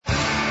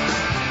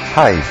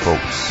Hi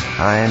folks,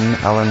 I'm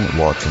Alan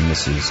Watt and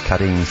this is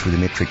Cutting Through the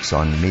Matrix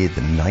on May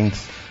the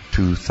 9th,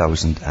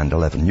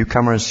 2011.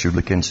 Newcomers should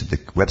look into the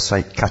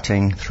website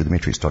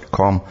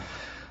cuttingthroughthematrix.com.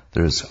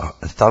 There's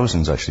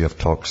thousands actually of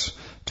talks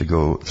to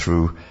go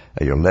through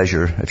at your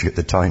leisure if you get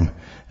the time.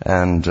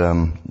 And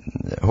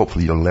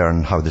hopefully you'll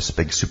learn how this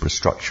big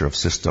superstructure of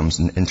systems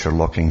and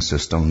interlocking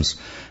systems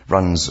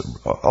runs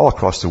all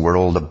across the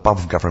world,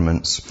 above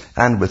governments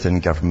and within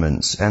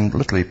governments, and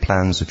literally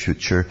plans the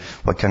future,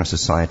 what kind of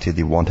society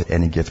they want at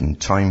any given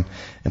time,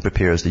 and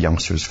prepares the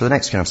youngsters for the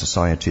next kind of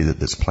society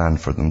that's planned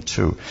for them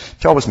too.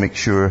 To always make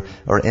sure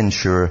or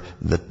ensure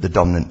that the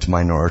dominant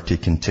minority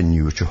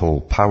continue to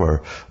hold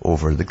power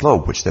over the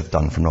globe, which they've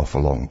done for an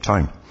awful long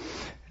time.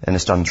 And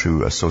it's done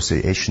through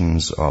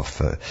associations of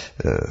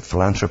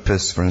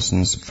philanthropists, for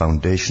instance,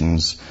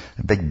 foundations,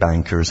 big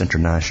bankers,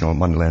 international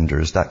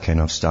moneylenders, that kind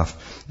of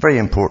stuff. Very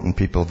important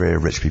people, very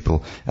rich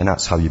people, and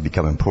that's how you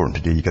become important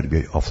today. You've got to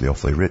be awfully,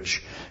 awfully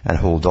rich and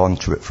hold on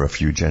to it for a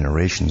few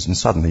generations, and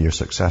suddenly you're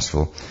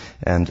successful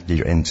and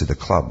you're into the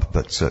club.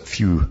 But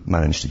few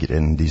manage to get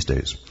in these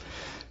days.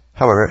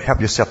 However, help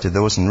yourself to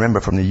those, and remember,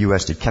 from the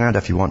US to Canada,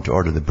 if you want to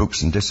order the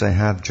books and discs I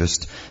have,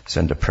 just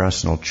send a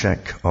personal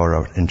check or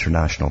an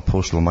international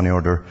postal money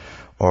order,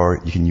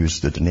 or you can use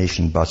the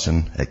donation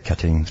button at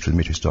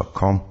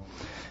cuttingthroughthematrix.com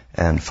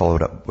and follow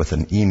it up with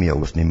an email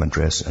with name,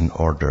 address and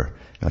order.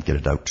 I'll get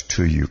it out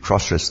to you.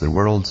 Across the rest of the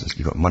world,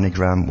 you've got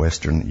MoneyGram,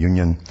 Western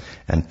Union,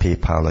 and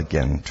PayPal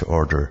again to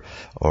order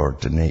or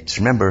donate.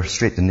 Remember,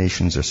 straight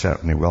donations are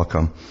certainly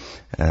welcome,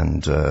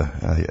 and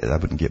I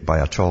wouldn't get by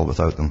at all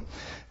without them.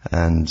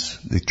 And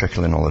they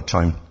trickle in all the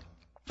time.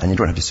 And you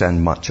don't have to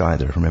send much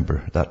either.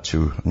 Remember that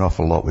too. An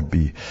awful lot would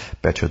be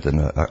better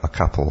than a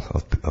couple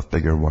of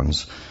bigger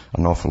ones.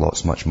 An awful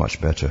lot's much, much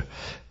better.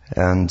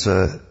 And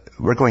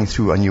we're going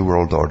through a new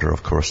world order,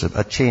 of course,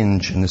 a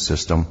change in the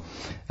system.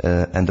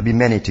 And there'll be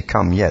many to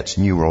come yet,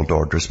 new world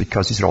orders,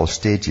 because these are all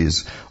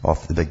stages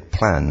of the big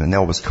plan. And they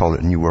always call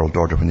it a new world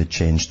order when they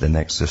change the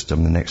next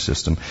system.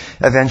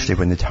 Eventually,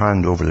 when they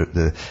hand over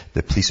the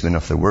policemen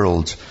of the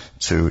world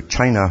to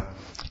China,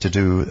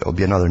 it'll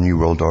be another new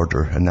world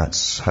order, and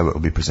that's how it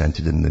will be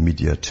presented in the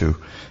media too.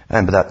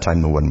 And by that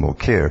time no one will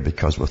care,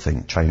 because we'll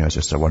think China is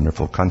just a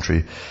wonderful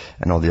country,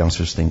 and all the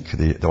youngsters think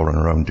they all run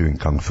around doing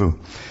kung fu.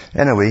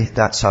 Anyway,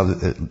 that's how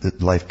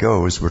life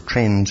goes. We're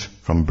trained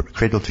from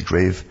cradle to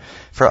grave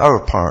for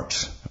our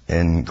part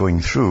in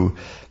going through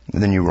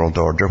the new world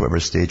order, whatever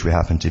stage we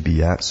happen to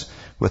be at,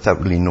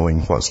 without really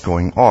knowing what's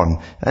going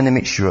on. And they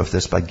make sure of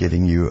this by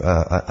giving you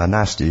a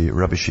nasty,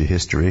 rubbishy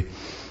history,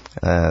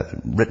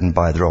 written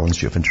by the Royal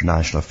Institute of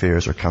International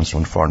Affairs or Council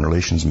on Foreign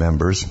Relations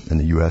members in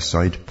the US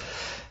side,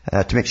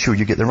 to make sure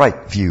you get the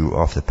right view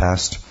of the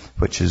past,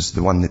 which is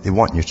the one that they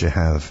want you to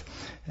have.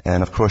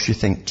 And of course you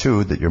think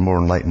too that you're more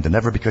enlightened than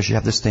ever, because you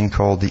have this thing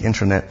called the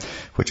internet,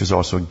 which is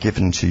also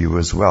given to you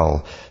as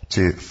well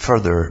to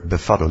further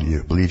befuddle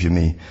you, believe you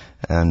me.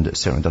 And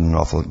it's certainly done an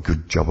awful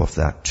good job of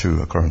that too,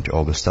 according to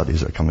all the studies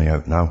that are coming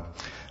out now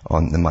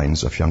on the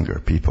minds of younger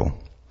people.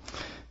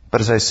 But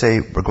as I say,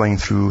 we're going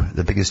through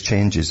the biggest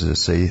changes, as I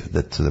say,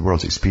 that the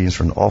world's experienced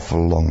for an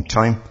awful long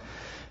time.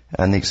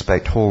 And they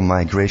expect whole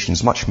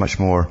migrations, much, much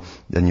more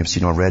than you've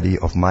seen already,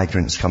 of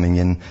migrants coming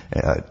in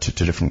to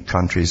different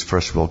countries,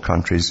 first world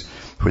countries,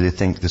 where they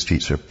think the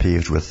streets are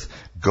paved with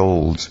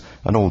gold.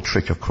 An old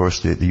trick, of course,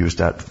 they used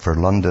that for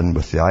London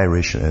with the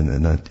Irish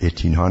in the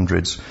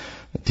 1800s,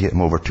 to get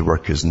them over to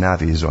work as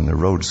navvies on the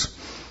roads.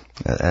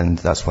 And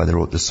that's why they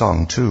wrote the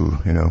song too,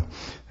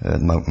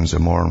 Mountains of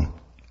Mourne.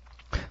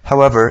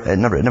 However, it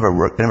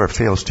never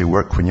fails to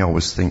work when you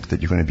always think that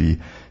you're going to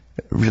be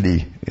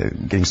really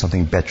getting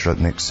something better at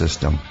the next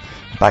system.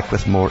 Back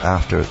with more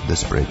after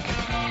this break.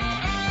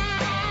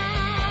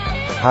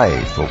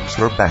 Hi folks,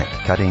 we're back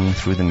cutting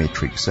through the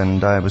matrix,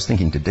 and I was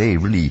thinking today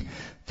really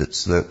that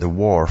the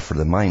war for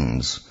the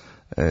minds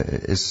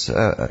is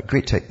a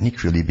great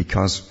technique really,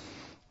 because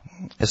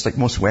it's like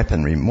most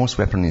weaponry. Most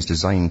weaponry is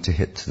designed to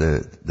hit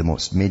the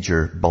most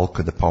major bulk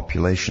of the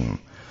population.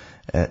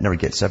 It never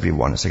gets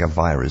everyone. It's like a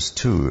virus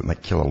too. It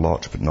might kill a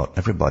lot, but not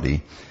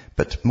everybody.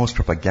 But most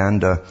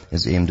propaganda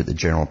is aimed at the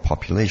general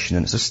population,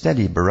 and it's a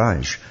steady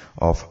barrage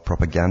of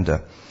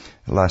propaganda.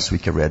 Last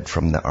week I read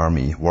from the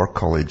Army War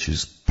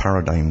College's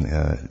Paradigm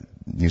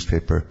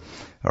newspaper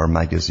or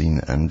magazine,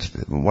 and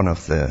one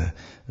of the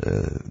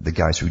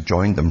guys who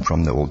joined them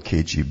from the old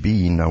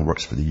KGB, now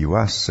works for the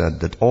US, said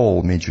that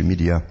all major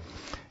media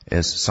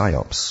is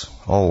PsyOps.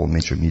 All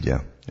major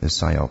media is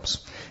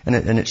PsyOps. And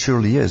it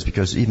surely is,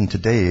 because even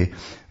today,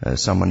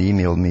 someone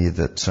emailed me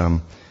that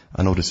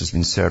a notice has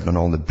been served on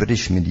all the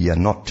British media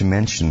not to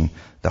mention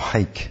the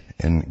hike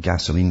in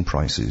gasoline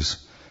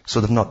prices.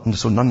 So none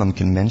of them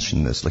can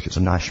mention this, like it's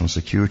a national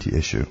security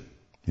issue,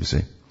 you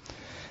see.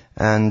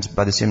 And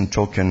by the same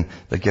token,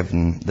 they're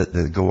given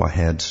the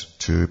go-ahead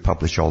to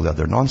publish all the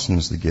other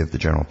nonsense they give the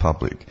general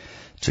public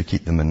to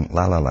keep them in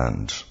la-la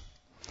land.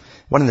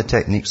 One of the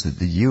techniques that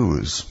they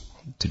use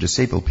to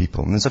disable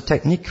people, and there's a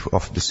technique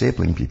of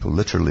disabling people,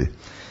 literally,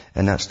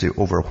 and that's to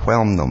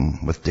overwhelm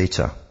them with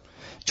data.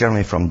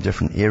 generally from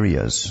different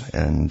areas,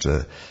 and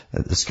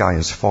the sky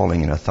is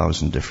falling in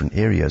 1,000 different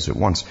areas at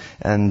once,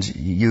 and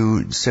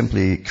you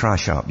simply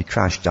crash out, you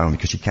crash down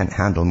because you can't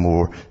handle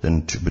more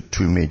than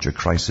two major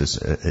crises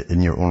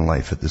in your own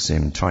life at the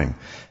same time.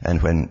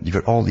 And when you've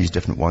got all these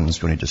different ones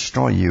going to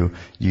destroy you,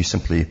 you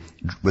simply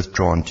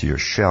withdraw into your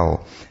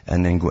shell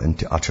and then go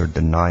into utter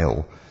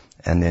denial.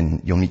 And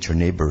then you'll meet your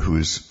neighbor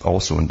who's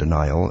also in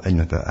denial, and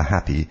you have a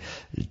happy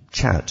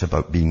chat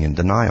about being in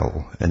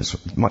denial. And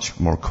it's much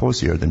more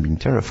cozier than being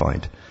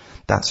terrified.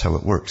 That's how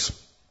it works.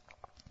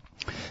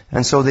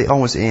 And so they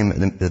always aim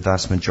at the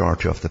vast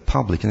majority of the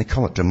public, and they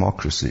call it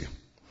democracy.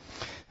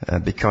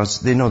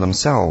 Because they know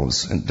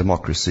themselves in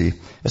democracy,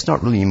 it's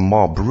not really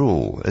mob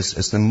rule.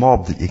 It's the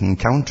mob that you can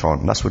count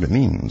on. That's what it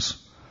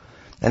means.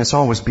 And it's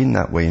always been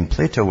that way. And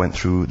Plato went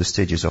through the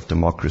stages of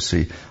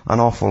democracy an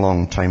awful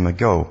long time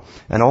ago.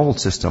 And all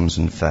systems,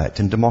 in fact,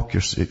 and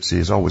democracy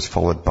is always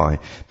followed by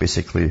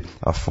basically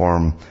a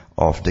form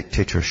of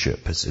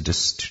dictatorship. It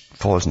just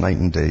follows night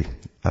and day,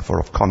 a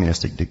form of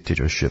communistic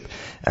dictatorship.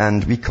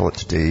 And we call it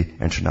today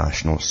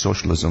international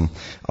socialism,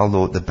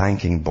 although the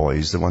banking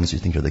boys, the ones you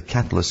think are the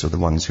capitalists, are the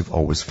ones who've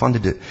always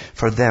funded it.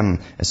 For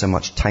them, it's a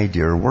much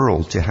tidier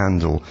world to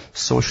handle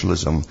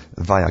socialism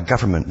via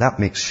government. That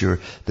makes sure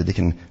that they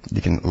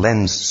can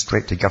lend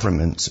straight to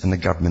governments, and the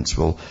governments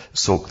will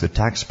soak the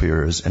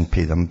taxpayers and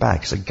pay them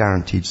back. It's a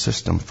guaranteed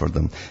system for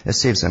them. It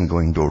saves them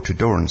going door to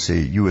door and say,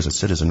 you as a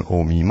citizen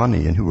owe me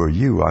money, and who are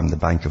you? I'm the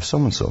bank of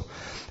so-and-so.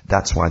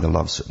 That's why they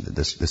love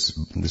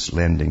this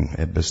lending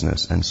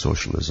business and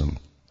socialism.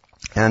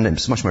 And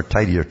it's much more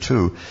tidier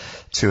too,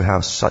 to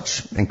have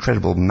such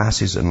incredible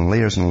masses and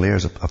layers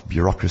of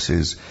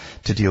bureaucracies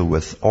to deal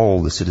with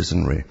all the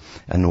citizenry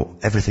and know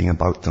everything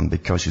about them.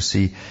 Because you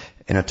see,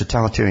 in a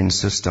totalitarian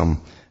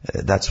system,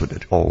 that's what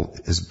it all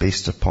is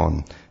based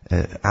upon.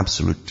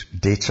 Absolute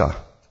data,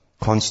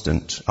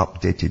 constant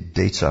updated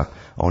data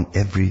on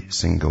every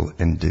single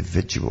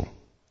individual.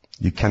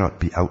 You cannot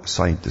be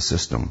outside the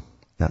system.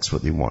 That's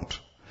what they want.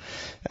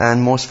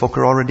 And most folk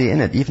are already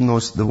in it, even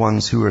the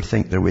ones who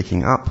think they're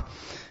waking up,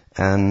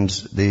 and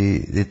they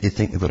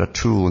think they've got a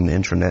tool in the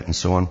internet and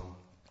so on,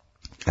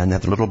 and they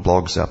have the little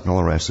blogs up and all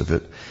the rest of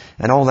it.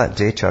 And all that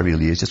data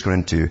really is just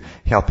going into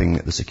helping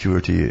the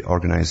security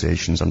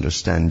organizations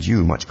understand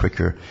you much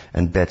quicker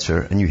and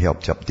better, and you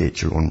help to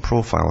update your own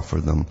profile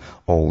for them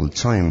all the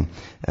time.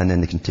 And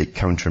then they can take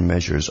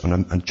countermeasures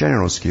on a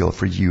general scale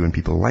for you and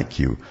people like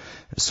you.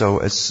 So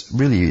it's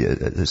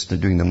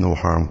doing them no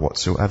harm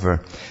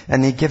whatsoever.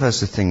 And they give us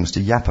the things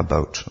to yap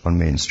about on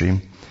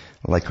mainstream,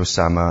 like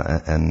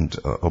Osama and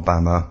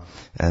Obama.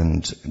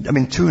 And, I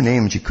mean, two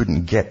names you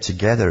couldn't get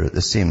together at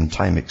the same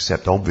time,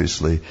 except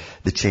obviously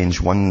they changed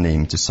one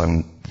name to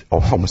sound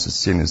almost the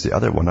same as the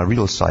other one, a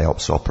real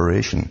PsyOps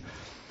operation.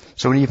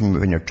 So even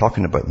when you're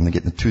talking about them, they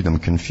get the two of them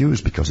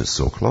confused because it's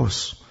so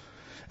close.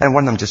 And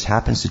one of them just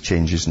happens to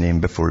change his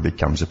name before he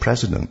becomes a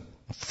president.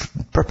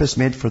 Purpose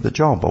made for the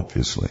job,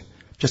 obviously.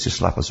 Just to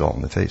slap us all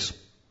in the face.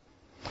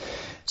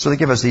 So they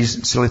give us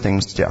these silly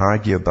things to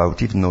argue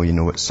about, even though you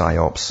know it's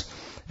PsyOps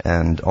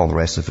and all the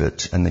rest of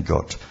it. And they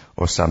got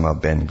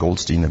Osama Ben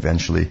Goldstein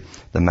eventually,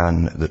 the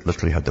man that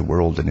literally had the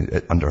world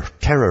under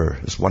terror,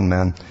 this one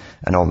man,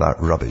 and all that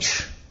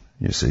rubbish,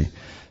 you see.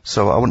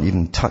 So I wouldn't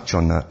even touch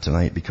on that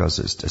tonight, because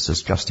it's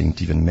disgusting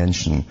to even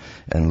mention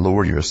and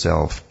lower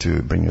yourself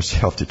to bring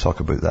yourself to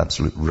talk about the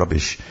absolute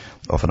rubbish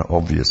of an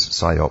obvious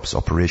PsyOps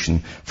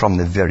operation from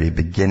the very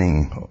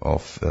beginning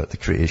of the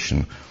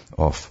creation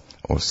of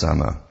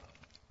Osama.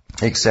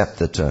 Except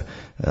that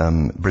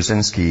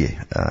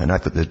Brzezinski, and I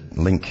put the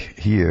link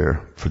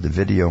here for the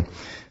video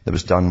that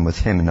was done with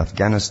him in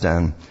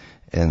Afghanistan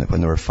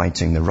when they were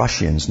fighting the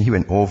Russians, and he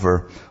went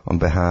over on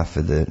behalf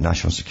of the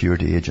National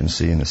Security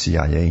Agency and the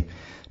CIA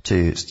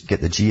to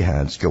get the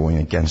jihads going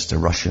against the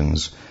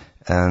Russians.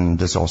 And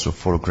there's also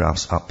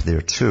photographs up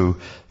there too,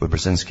 with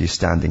Brzezinski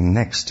standing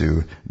next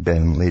to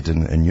Ben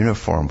Laden in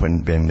uniform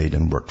when Ben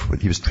Laden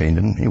he was trained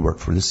and he worked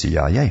for the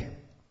CIA.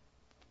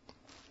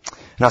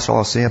 And that's all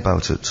I'll say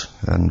about it.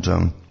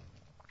 And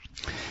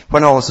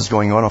when all this is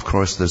going on, of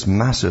course, there's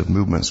massive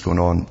movements going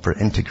on for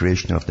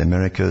integration of the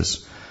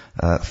Americas,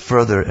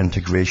 further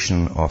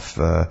integration of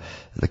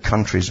the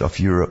countries of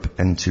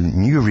Europe into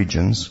new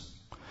regions,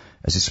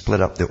 as they split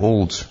up the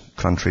old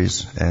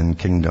countries and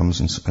kingdoms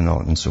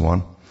and so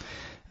on.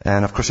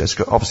 And of course,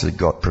 obviously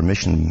got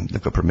permission. They've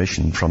got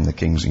permission from the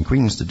kings and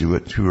queens to do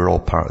it, who are all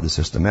part of the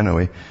system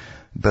anyway.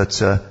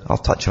 But I'll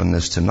touch on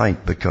this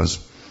tonight,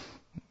 because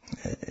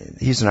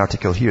here's an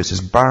article here. It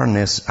says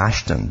Baroness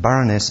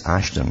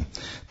Ashton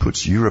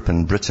puts Europe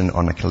and Britain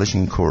on a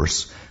collision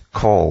course.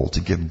 Call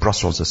to give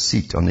Brussels a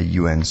seat on the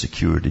UN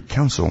Security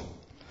Council.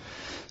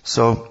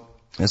 So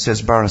it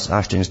says Baroness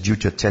Ashton is due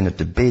to attend a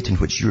debate in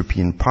which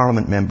European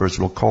Parliament members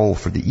will call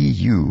for the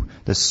EU,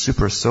 the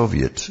super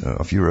Soviet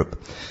of Europe,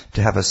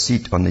 to have a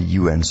seat on the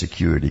UN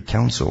Security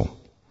Council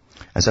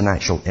as an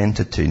actual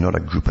entity, not a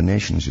group of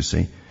nations, you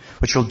see,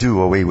 which will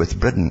do away with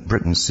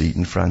Britain's seat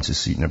and France's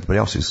seat and everybody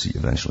else's seat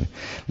eventually.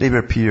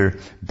 Labour peer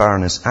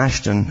Baroness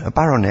Ashton, a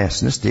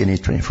baroness in this day and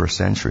age, 21st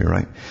century,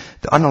 right?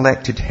 The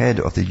unelected head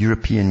of the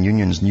European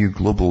Union's new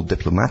global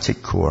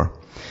diplomatic corps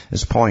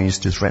is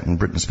poised to threaten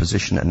Britain's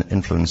position and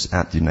influence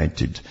at the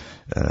United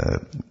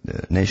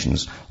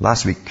Nations.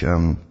 Last week,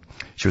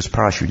 she was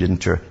parachuted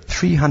into a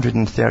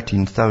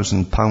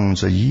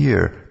 £313,000 a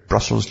year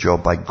Brussels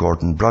job by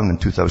Gordon Brown in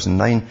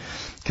 2009,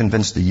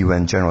 convinced the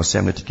UN General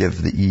Assembly to give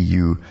the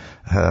EU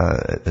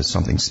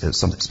something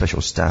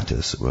special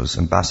status. It was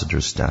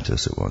ambassador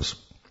status. It was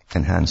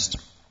enhanced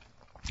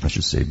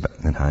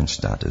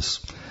status.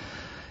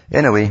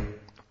 Anyway,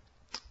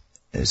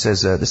 it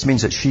says, this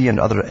means that she and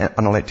other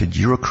unelected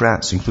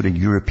Eurocrats, including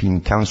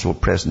European Council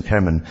President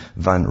Herman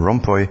Van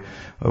Rompuy,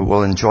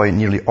 will enjoy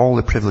nearly all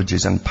the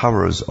privileges and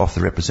powers of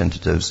the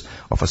representatives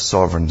of a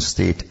sovereign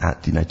state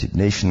at the United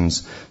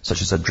Nations,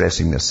 such as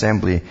addressing the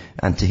Assembly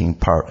and taking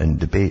part in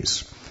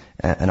debates.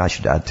 And I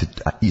should add,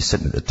 he's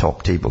sitting at the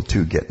top table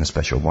too, getting the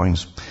special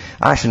wines.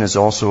 Ashton is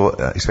also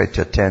expected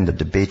to attend a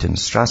debate in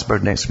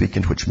Strasbourg next week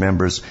in which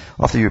members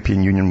of the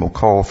European Union will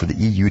call for the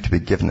EU to be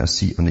given a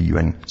seat on the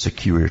UN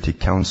Security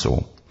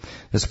Council.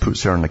 This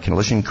puts her on a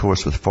collision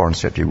course with Foreign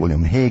Secretary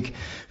William Hague,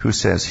 who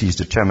says he's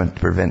determined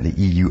to prevent the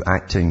EU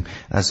acting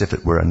as if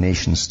it were a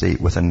nation state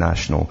with a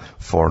national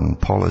foreign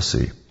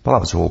policy. Well,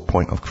 that was the whole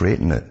point of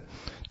creating it,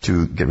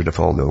 to get rid of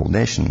all the old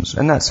nations.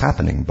 And that's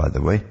happening, by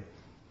the way.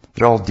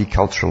 They're all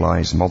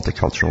deculturalized,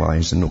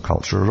 multiculturalized, and no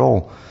culture at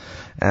all.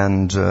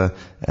 And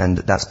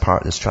that's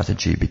part of the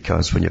strategy,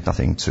 because when you have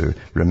nothing to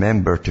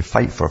remember, to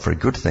fight for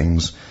good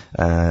things,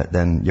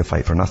 then you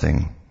fight for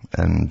nothing.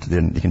 And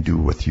then they can do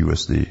with you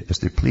as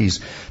they please.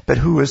 But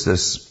who is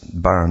this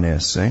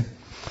Baroness, eh?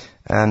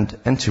 And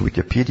into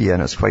Wikipedia,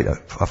 and it's quite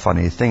a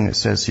funny thing. It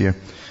says here,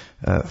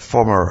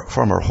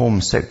 former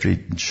Home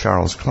Secretary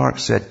Charles Clarke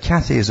said,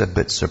 Cathy is a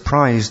bit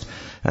surprised,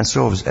 and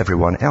so is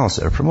everyone else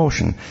at her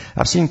promotion.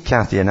 I've seen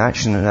Cathy in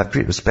action and I have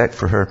great respect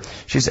for her.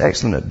 She's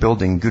excellent at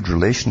building good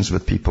relations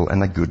with people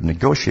and a good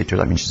negotiator.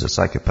 That means she's a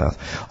psychopath.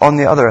 On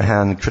the other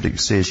hand,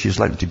 critics say she's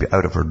likely to be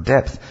out of her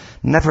depth,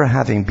 never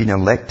having been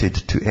elected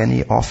to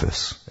any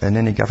office in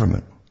any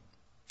government.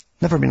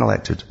 Never been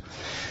elected.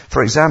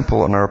 For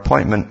example, on her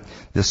appointment,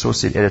 the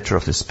associate editor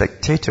of The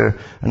Spectator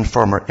and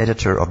former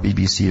editor of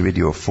BBC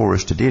Radio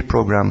 4's Today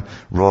programme,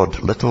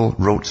 Rod Little,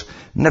 wrote,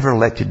 never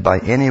elected by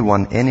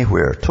anyone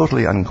anywhere,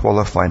 totally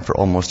unqualified for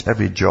almost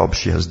every job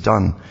she has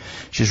done.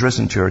 She's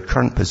risen to her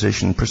current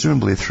position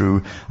presumably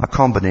through a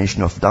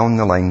combination of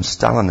down-the-line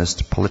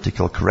Stalinist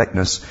political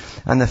correctness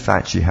and the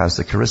fact she has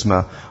the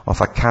charisma of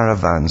a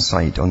caravan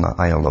site on the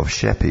Isle of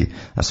Sheppey.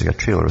 That's like a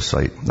trailer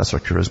site. That's her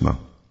charisma.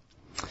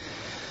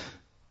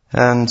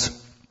 And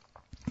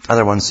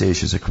other ones say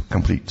she's a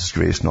complete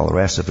disgrace and all the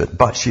rest of it,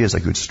 but she is a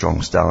good, strong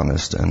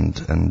Stalinist,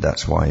 and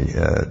that's why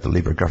the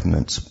Labour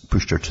government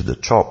pushed her to the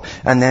top.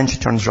 And then she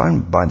turns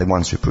around by the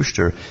ones who pushed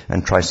her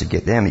and tries to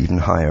get them even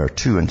higher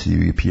too into the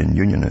European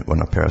Union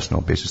on a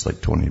personal basis,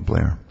 like Tony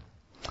Blair.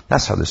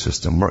 That's how the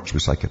system works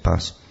with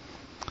psychopaths.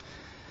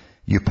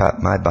 You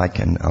pat my back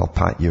and I'll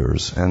pat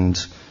yours.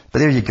 But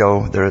there you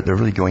go. They're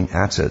really going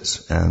at it,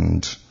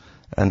 and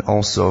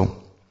also,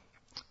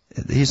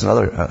 he's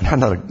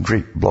another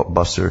great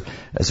blockbuster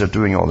as they're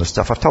doing all this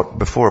stuff. I've talked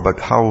before about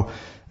how,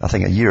 I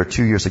think a year or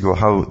 2 years ago,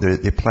 how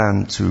they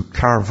plan to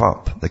carve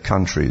up the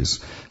countries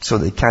so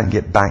they can't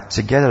get back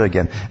together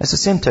again. It's the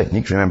same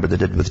technique, remember, they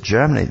did with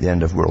Germany at the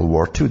end of World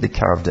War II. They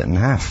carved it in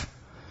half.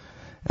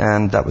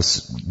 And that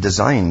was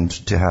designed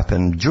to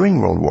happen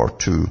during World War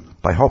II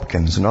by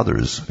Hopkins and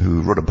others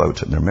who wrote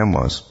about it in their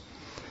memoirs.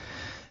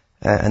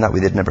 And that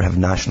way they'd never have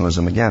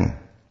nationalism again.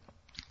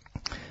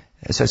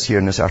 It says here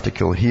in this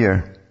article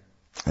here,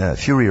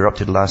 fury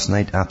erupted last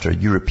night after a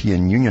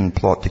European Union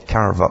plot to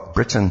carve up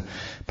Britain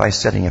by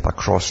setting up a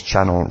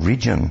cross-channel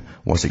region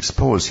was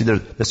exposed. See,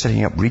 they're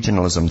setting up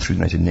regionalism through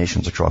the United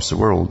Nations across the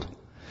world.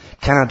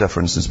 Canada,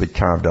 for instance, will be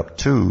carved up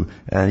too,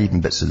 and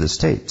even bits of the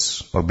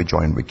States will be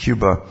joined with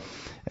Cuba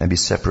and be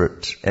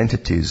separate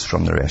entities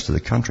from the rest of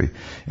the country.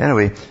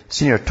 Anyway,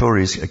 senior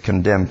Tories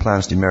condemn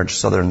plans to merge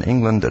southern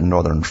England and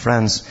northern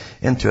France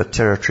into a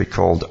territory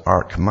called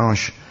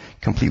Arc-Manche,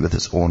 complete with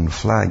its own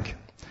flag.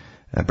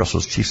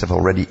 Brussels chiefs have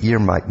already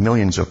earmarked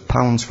millions of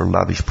pounds for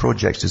lavish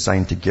projects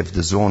designed to give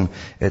the zone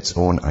its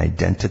own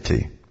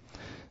identity.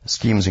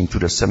 Schemes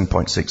include a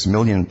 £7.6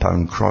 million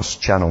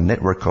cross-channel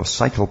network of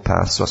cycle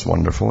paths. That's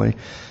wonderful, eh?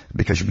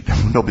 Because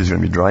nobody's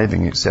going to be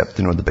driving except,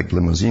 the big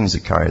limousines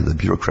that carry the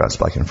bureaucrats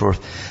back and forth.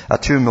 A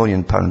 £2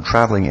 million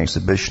travelling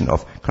exhibition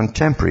of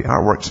contemporary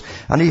artworks,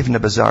 and even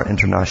a bizarre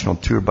international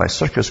tour by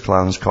circus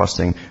clowns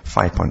costing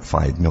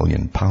 £5.5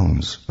 million.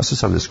 That's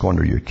just how they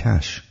squander your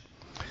cash.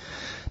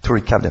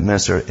 Tory Cabinet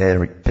Minister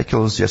Eric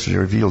Pickles yesterday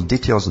revealed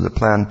details of the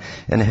plan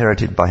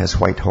inherited by his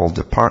Whitehall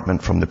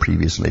department from the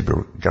previous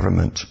Labour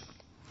government.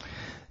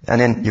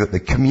 And then you've got the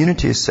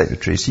community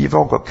secretary. See, you've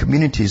all got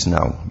communities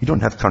now. You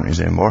don't have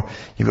countries anymore.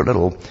 You've got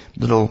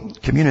little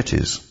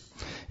communities.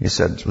 He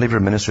said,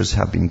 Labour ministers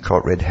have been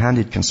caught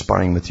red-handed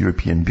conspiring with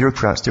European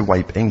bureaucrats to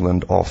wipe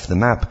England off the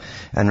map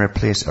and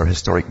replace our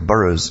historic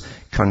boroughs,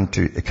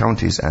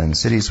 counties and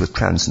cities with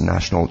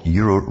transnational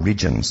Euro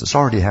regions. It's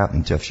already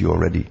happened to a few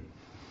already.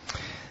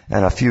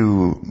 And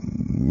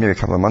maybe a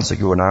couple of months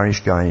ago, an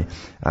Irish guy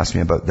asked me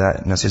about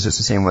that, and I says it's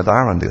the same with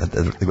Ireland. They've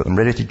got them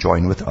ready to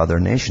join with other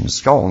nations.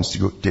 Scotland's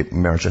to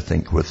merge, I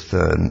think, with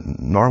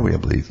Norway, I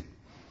believe.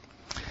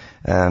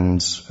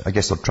 And I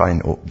guess they'll try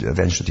and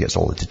eventually get us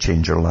all to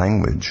change our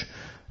language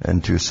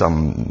into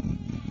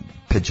some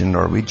Pidgin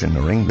Norwegian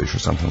or English or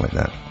something like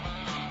that.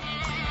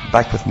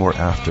 Back with more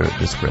after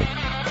this break.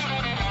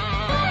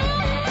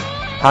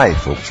 Hi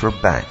folks, we're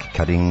back,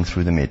 cutting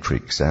through the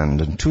matrix.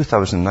 And in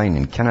 2009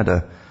 in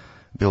Canada,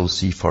 Bill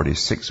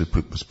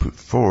C-46 was put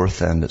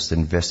forth, and it's the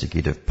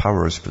Investigative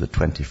Powers for the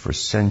 21st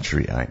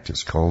Century Act,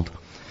 it's called.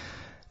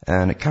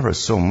 And it covers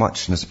so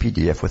much, and there's a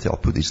PDF with it. I'll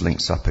put these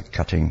links up at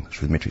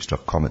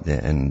cuttingthroughthematrix.com at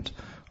the end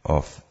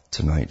of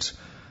tonight's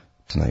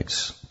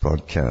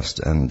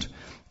broadcast. And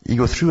you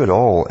go through it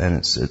all,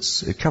 and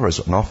it covers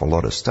an awful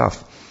lot of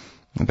stuff.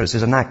 But it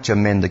says an act to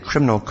amend the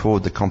Criminal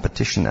Code, the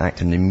Competition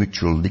Act, and the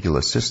Mutual Legal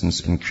Assistance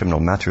in Criminal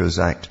Matters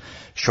Act,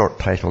 short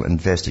title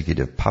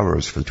Investigative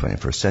Powers for the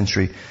 21st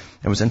Century,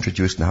 and was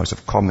introduced in the House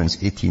of Commons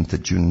 18th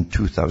of June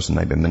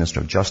 2009 by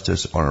Minister of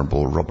Justice,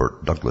 Honourable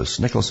Robert Douglas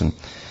Nicholson.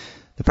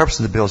 The purpose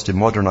of the bill is to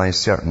modernise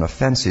certain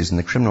offences in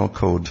the Criminal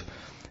Code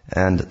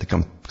and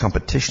the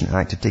Competition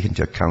Act to take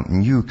into account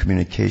new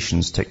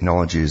communications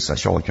technologies,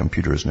 that's all the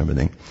computers and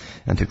everything,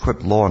 and to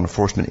equip law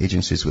enforcement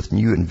agencies with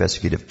new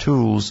investigative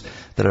tools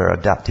that are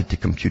adapted to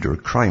computer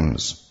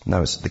crimes.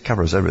 Now, it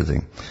covers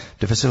everything.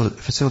 To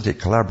facilitate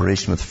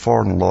collaboration with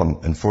foreign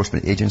law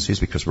enforcement agencies,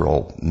 because we're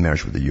all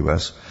merged with the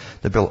US,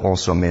 the bill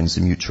also amends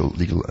the Mutual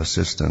Legal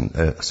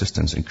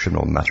Assistance in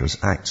Criminal Matters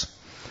Act.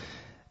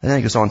 And then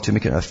it goes on to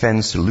make it an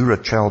offence to lure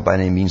a child by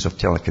any means of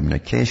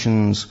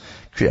telecommunications,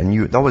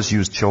 they always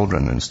use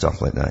children and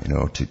stuff like that,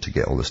 to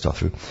get all this stuff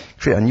through.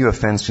 Create a new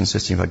offence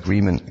consisting of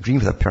agreeing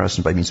with a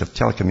person by means of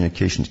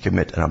telecommunication to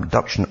commit an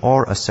abduction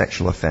or a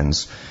sexual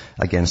offence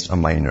against a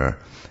minor.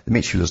 They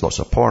make sure there's lots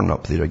of porn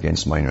up there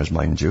against minors,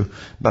 mind you,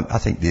 but I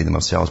think they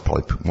themselves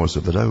probably put most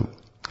of it out.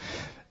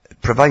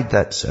 Provide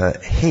that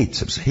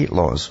hate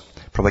laws,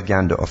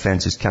 propaganda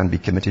offences can be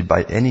committed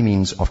by any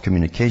means of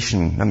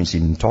communication, that means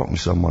even talking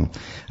to someone,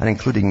 and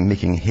including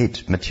making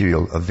hate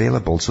material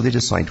available. So they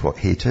decide what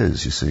hate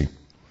is, you see.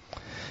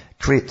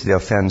 Create the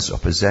offence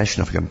of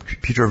possession of a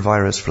computer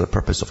virus for the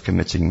purpose of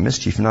committing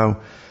mischief. Now,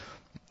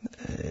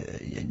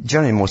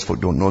 generally most folk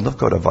don't know they've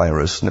got a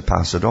virus and they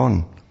pass it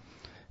on.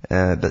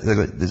 But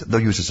they'll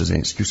use this as an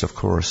excuse, of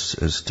course,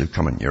 is to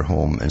come into your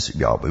home and say,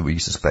 yeah, but we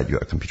suspect you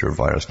got a computer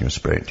virus and you're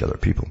spreading it to other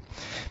people.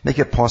 Make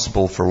it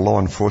possible for law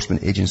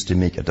enforcement agents to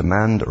make a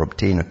demand or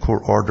obtain a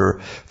court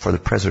order for the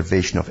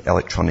preservation of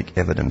electronic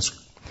evidence,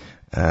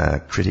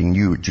 creating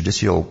new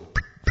judicial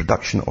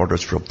production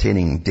orders for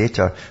obtaining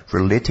data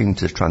relating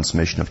to the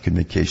transmission of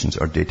communications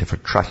or data for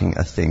tracking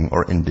a thing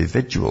or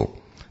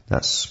individual.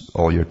 That's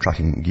all your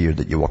tracking gear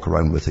that you walk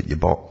around with that you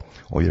bought.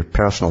 Or your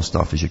personal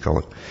stuff, as you call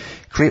it.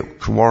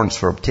 Create warrants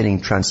for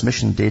obtaining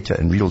transmission data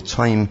in real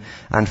time,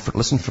 and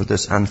listen for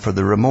this, and for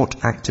the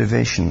remote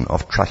activation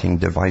of tracking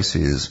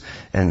devices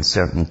in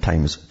certain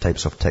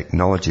types of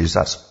technologies.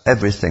 That's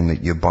everything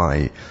that you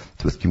buy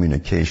with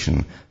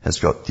communication has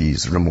got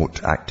these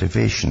remote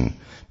activation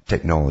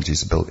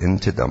technologies built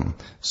into them,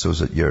 so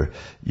that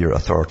your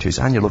authorities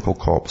and your local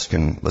cops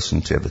can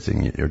listen to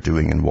everything you're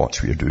doing and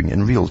watch what you're doing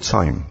in real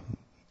time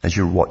as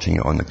you're watching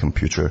it on the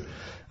computer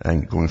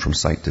and going from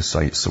site to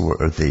site. So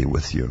are they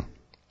with you?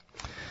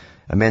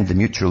 Amend the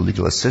Mutual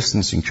Legal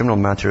Assistance in Criminal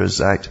Matters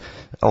Act.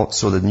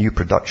 Also, the new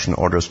production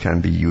orders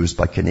can be used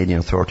by Canadian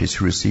authorities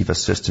who receive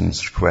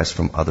assistance requests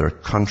from other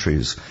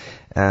countries.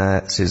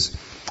 It says,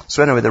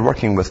 so anyway, they're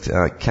working with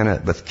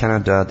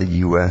Canada, the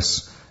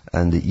US,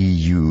 and the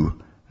EU,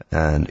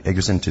 and it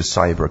goes into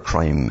cyber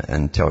crime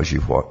and tells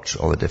you what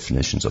all the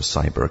definitions of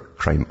cyber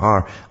crime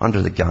are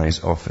under the guise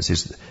of, it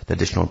says, the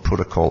additional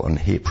protocol on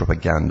hate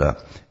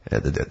propaganda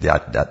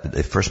that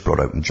they first brought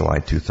out in July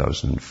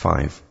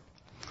 2005.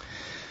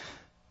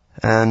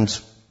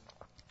 And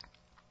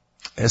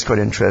it's quite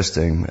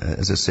interesting.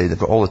 As I say, they've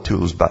got all the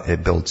tools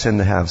built in.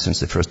 They have since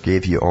they first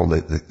gave you all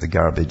the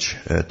garbage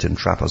to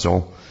entrap us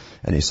all,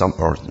 in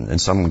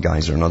some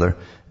guise or another.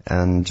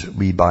 And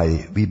we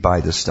buy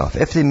this stuff.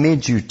 If they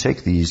made you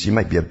take these, you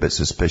might be a bit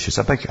suspicious.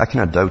 I kind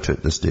of doubt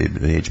it this day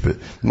and age, but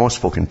most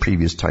folk in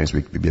previous times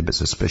would be a bit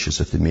suspicious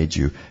if they made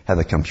you have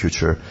a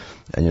computer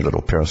and your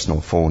little personal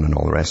phone and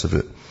all the rest of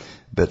it.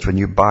 But when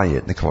you buy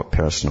it, they call it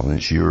personal and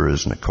it's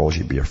yours and it calls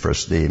you by your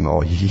first name,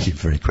 you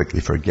very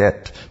quickly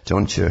forget,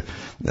 don't you,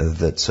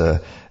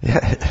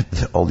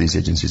 that all these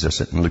agencies are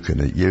sitting looking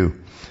at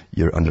you.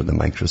 You're under the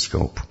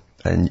microscope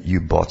and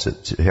you bought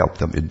it to help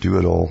them to do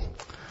it all.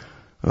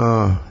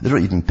 They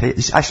don't even pay.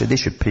 Actually, they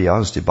should pay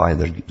us to buy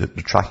the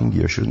tracking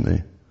gear, shouldn't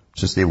they?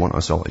 Since they want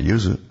us all to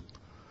use it.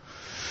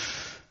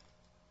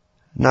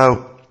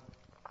 Now,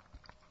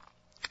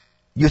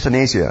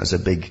 euthanasia is a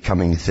big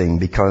coming thing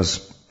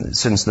because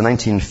since the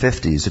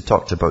 1950s, it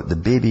talked about the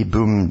baby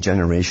boom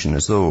generation,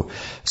 as though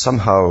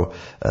somehow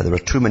there were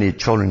too many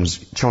children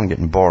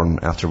getting born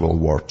after World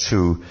War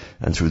II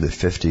and through the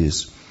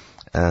 50s.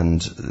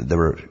 And they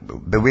were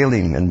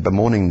bewailing and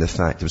bemoaning the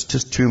fact there was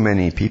just too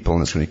many people,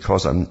 and it's going to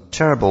cause a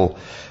terrible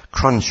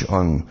crunch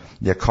on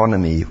the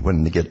economy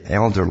when they get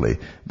elderly.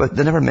 But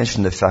they never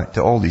mentioned the fact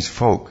that all these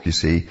folk, you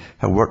see,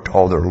 have worked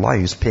all their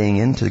lives paying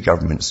into the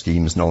government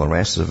schemes and all the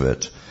rest of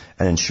it,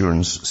 and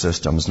insurance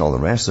systems and all the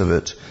rest of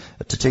it,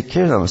 to take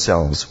care of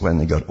themselves when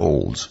they got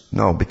old.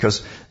 No,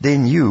 because they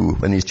knew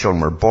when these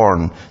children were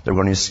born, they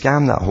were going to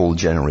scam that whole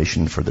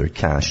generation for their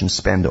cash and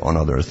spend it on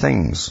other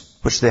things,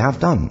 which they have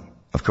done.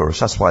 Of course,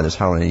 that's why there's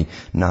hardly any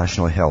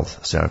national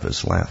health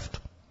service left.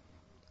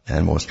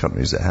 And most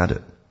countries that had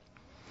it.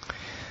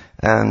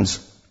 And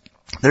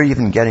they're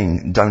even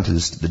getting down to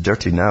the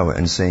dirty now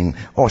and saying,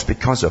 oh, it's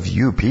because of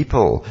you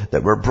people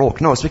that we're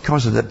broke. No, it's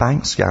because of the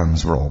bank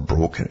scams we're all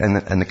broke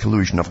and the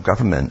collusion of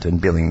government in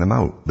bailing them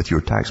out with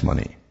your tax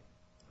money.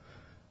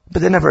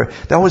 But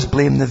they always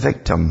blame the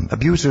victim.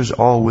 Abusers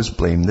always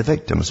blame the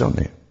victims, don't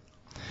they?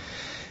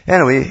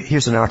 Anyway,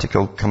 here's an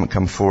article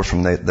come forth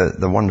from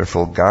the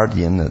wonderful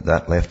Guardian,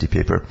 that lefty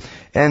paper.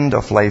 End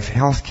of life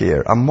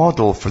healthcare, a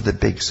model for the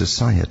big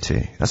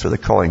society. That's what they're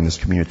calling this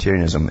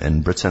communitarianism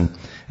in Britain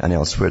and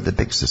elsewhere, the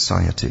big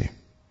society.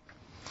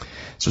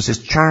 So it says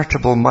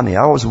charitable money.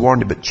 I always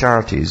warned about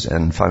charities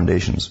and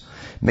foundations.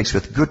 Mixed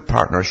with good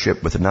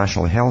partnership with the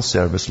National Health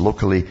Service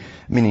locally,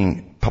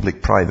 meaning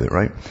public-private,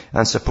 right?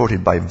 And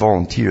supported by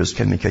volunteers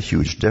can make a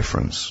huge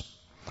difference.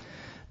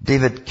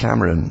 David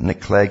Cameron,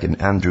 Nick Clegg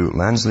and Andrew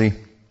Lansley.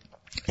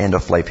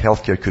 End-of-life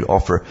healthcare could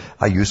offer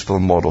a useful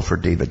model for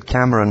David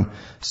Cameron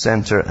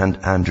Centre and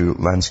Andrew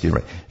Lansley.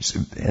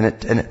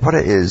 Right? And what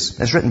it is,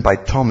 it's written by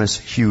Thomas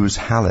Hughes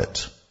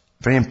Hallett.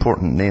 Very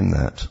important name,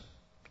 that.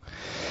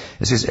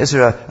 It says, is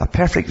there a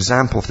perfect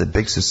example of the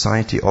big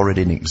society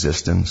already in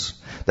existence?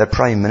 The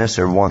Prime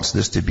Minister wants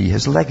this to be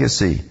his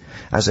legacy.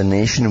 As a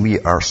nation, we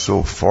are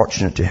so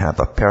fortunate to have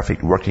a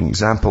perfect working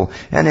example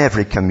in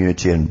every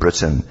community in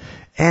Britain.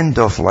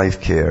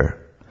 End-of-life care.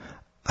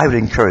 I would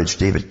encourage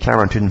David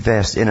Cameron to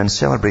invest in and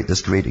celebrate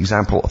this great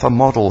example of a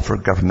model for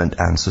government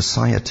and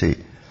society.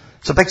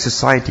 It's a big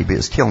society, but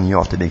it's killing you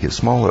off to make it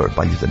smaller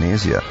by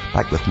euthanasia.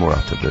 Back with more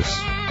after this.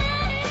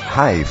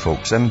 Hi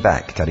folks, I'm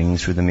back cutting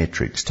through the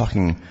matrix,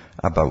 talking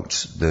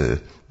about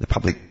the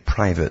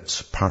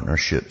public-private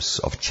partnerships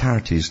of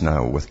charities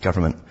now with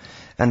government.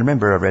 And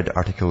remember, I read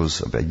articles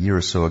about a year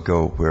or so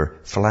ago where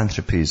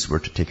philanthropies were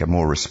to take a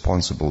more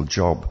responsible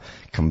job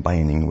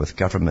combining with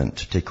government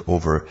to take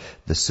over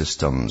the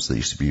systems that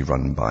used to be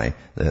run by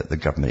the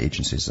government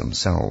agencies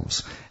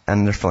themselves.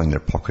 And they're filling their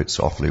pockets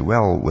awfully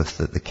well with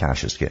the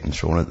cash that's getting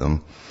thrown at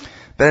them.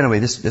 But anyway,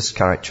 this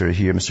character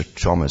here, Mr.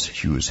 Thomas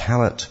Hughes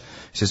Hallett,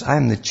 says, I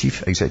am the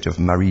chief executive of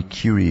Marie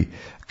Curie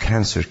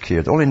Cancer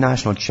Care, the only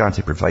national charity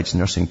that provides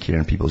nursing care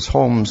in people's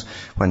homes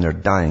when they're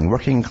dying,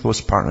 working in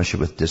close partnership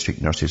with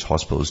district nurses,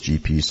 hospitals,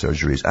 GPs,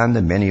 surgeries, and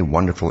the many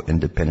wonderful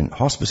independent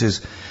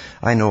hospices.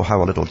 I know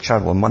how a little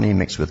charitable money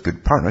mixed with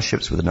good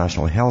partnerships with the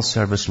National Health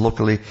Service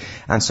locally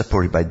and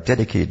supported by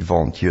dedicated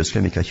volunteers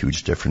can make a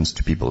huge difference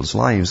to people's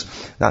lives.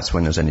 That's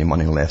when there's any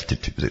money left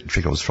that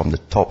trickles from the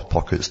top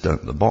pockets down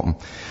to the bottom.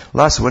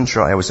 Last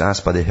winter, I was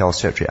asked by the Health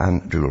Secretary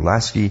Andrew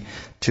Lasky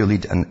to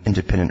lead an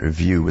independent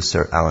review with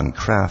Sir Alan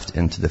Craft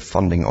into the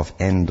funding of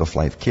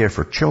end-of-life care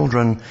for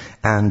children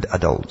and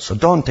adults. A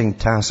daunting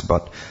task,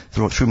 but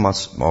through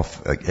months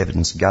of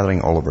evidence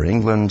gathering all over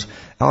England,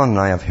 Alan and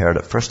I have heard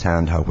at first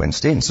hand how when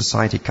state and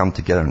society come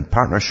together in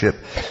partnership,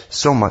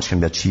 so much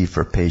can be achieved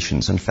for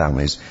patients and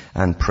families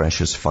and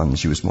precious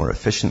funds used more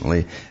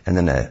efficiently, and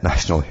then the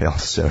National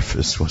Health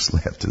Service was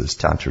left to this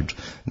tattered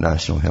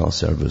National Health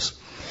Service.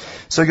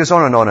 So it goes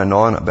on and on and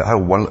on about how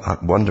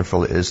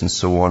wonderful it is and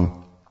so on.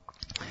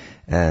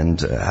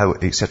 And how,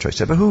 et cetera, et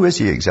cetera. But who is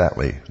he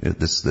exactly?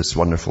 This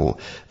wonderful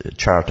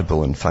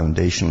charitable and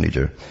foundation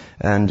leader.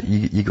 And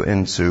you go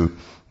into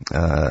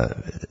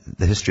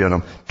the history on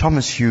him.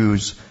 Thomas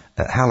Hughes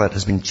Hallett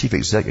has been chief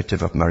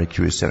executive of Marie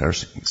Curie Centre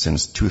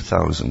since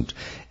 2000.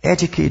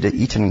 Educated at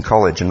Eton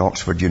College and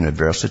Oxford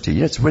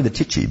University. It's where they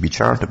teach you to be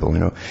charitable,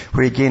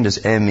 where he gained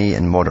his ME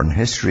in modern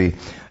history.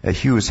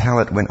 Hughes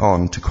Hallett went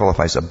on to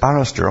qualify as a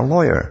barrister, a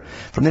lawyer.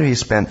 From there he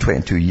spent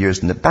 22 years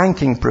in the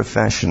banking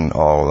profession.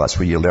 Oh, that's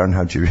where you learn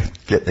how to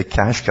get the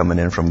cash coming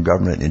in from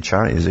government and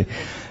charities.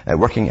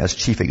 Working as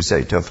chief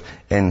executive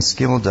in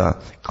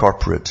Skilda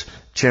Corporate,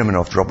 chairman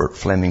of Robert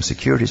Fleming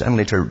Securities, and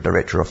later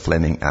director of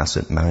Fleming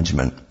Asset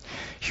Management.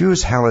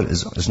 Hughes Hallett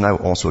is now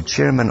also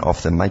chairman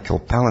of the Michael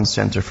Palin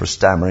Centre for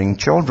Stammering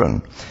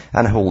Children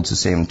and holds the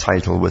same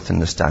title within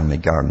the Stanley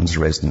Gardens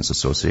Residents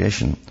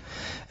Association.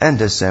 In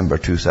December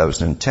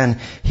 2010,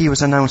 he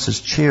was announced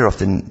as chair of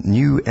the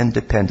new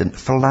independent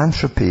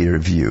philanthropy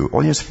review.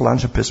 All these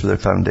philanthropists with their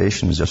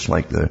foundations, just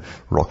like the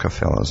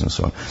Rockefellers and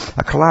so on.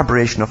 A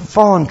collaboration of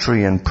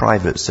voluntary and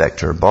private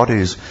sector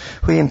bodies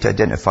who aim to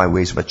identify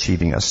ways of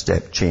achieving a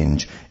step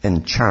change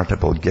in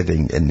charitable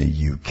giving in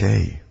the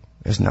UK.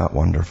 Isn't that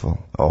wonderful?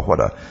 Oh,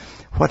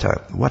 What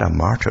a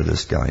martyr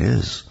this guy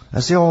is.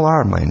 As they all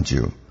are, mind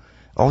you.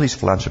 All these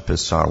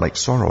philanthropists are, like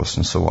Soros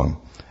and so on.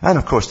 And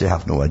of course they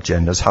have no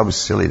agendas. How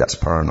silly, that's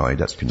paranoid,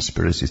 that's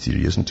conspiracy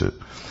theory, isn't it?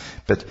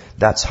 But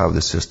that's how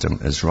the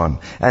system is run.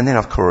 And then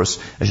of course,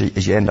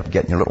 as you end up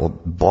getting your little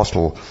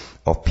bottle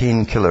of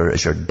painkiller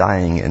as you're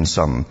dying in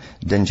some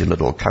dingy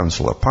little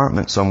council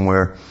apartment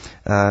somewhere,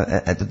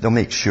 they'll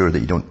make sure that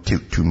you don't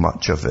take too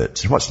much of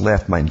it. What's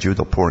left, mind you,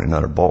 they'll pour it in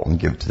another bottle and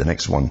give it to the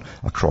next one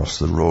across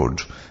the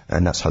road.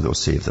 And that's how they'll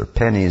save their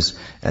pennies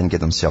and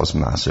give themselves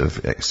massive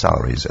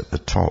salaries at the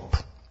top.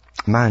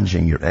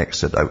 Managing your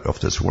exit out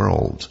of this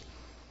world,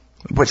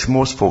 which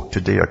most folk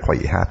today are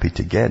quite happy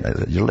to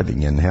get. You're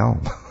living in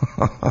hell.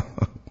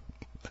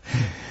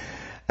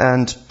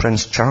 And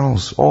Prince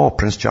Charles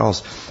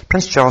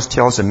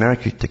tells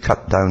America to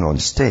cut down on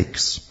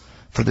steaks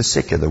for the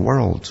sake of the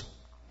world.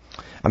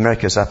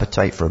 America's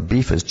appetite for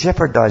beef is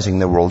jeopardizing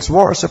the world's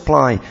water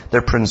supply,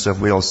 the Prince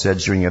of Wales said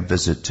during a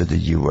visit to the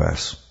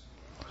US.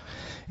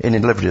 In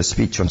delivering a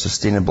speech on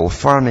sustainable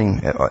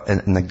farming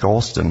in the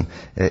Galston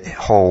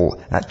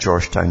Hall at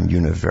Georgetown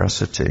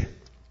University.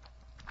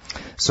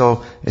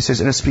 So it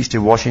says, in a speech to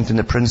Washington,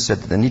 the Prince said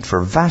that the need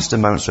for vast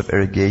amounts of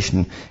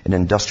irrigation in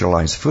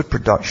industrialized food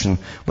production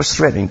was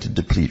threatening to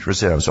deplete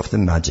reserves of the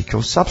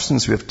magical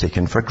substance we have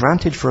taken for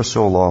granted for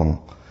so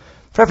long.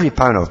 For every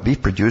pound of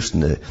beef produced in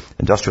the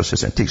industrial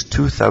system, it takes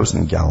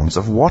 2,000 gallons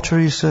of water,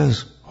 he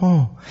says.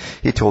 Oh,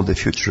 he told the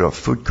Future of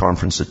Food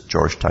conference at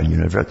Georgetown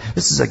University.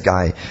 This is a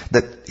guy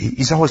that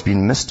he's always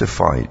been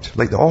mystified,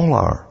 like they all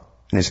are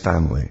in his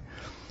family,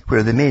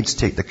 where the maids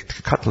take the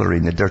cutlery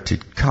and the dirty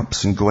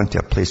cups and go into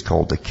a place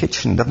called the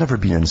kitchen. They've never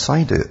been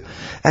inside it.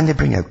 And they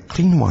bring out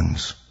clean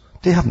ones.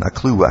 They haven't a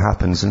clue what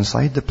happens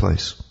inside the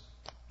place.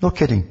 No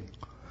kidding.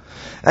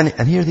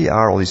 And here they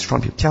are, all these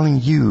front people,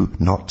 telling you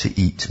not to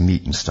eat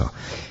meat and stuff.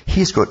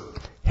 He's got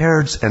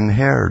herds and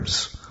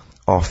herds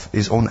of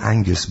his own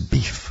Angus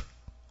beef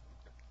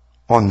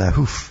on the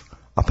hoof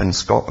up in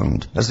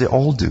Scotland, as they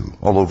all do,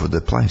 all over the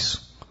place.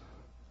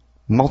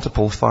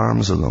 Multiple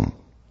farms of them.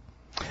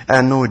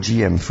 And no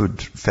GM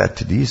food fed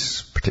to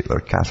these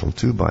particular cattle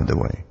too, by the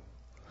way.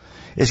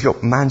 He's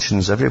got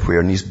mansions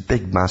everywhere in these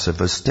big,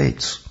 massive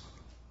estates,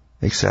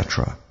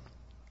 etc.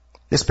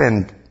 They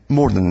spend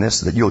more than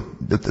this,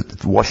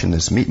 washing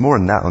this meat, more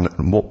than that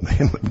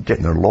on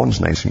getting their lawns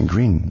nice and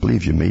green,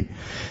 believe you me.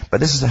 But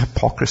this is the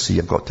hypocrisy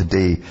you've got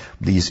today,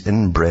 these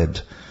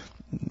inbred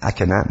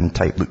Akhenaten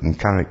type looking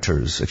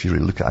characters. If you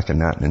really look at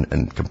Akhenaten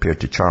and compared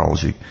to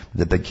Charles,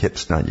 the big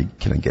hips now, you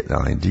kind of get the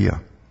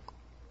idea.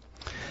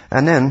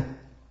 And then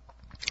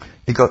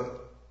you got,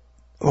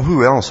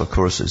 who else, of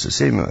course, is the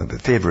same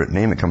favorite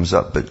name that comes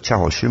up, but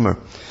Charles Schumer.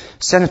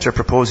 Senator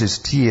proposes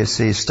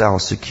TSA-style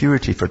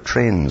security for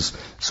trains.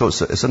 So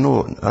it's a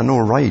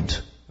no-ride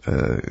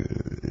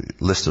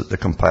list that they're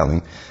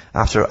compiling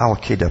after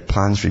Al-Qaeda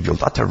plans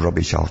revealed. Utter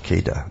rubbish,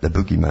 Al-Qaeda, the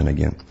boogeyman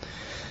again.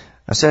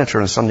 A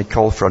senator on Sunday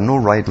called for a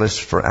no-ride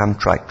list for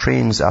Amtrak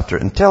trains after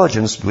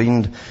intelligence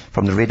gleaned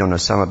from the raid on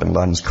Osama bin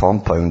Laden's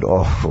compound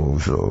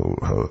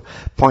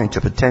point to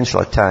a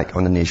potential attack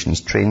on the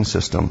nation's train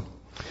system.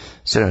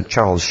 Senator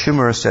Charles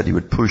Schumer said he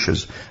would push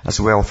as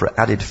well for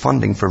added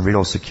funding for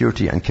rail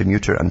security and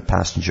commuter and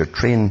passenger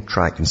train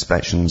track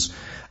inspections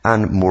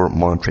and more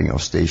monitoring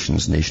of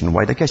stations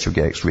nationwide. I guess you'll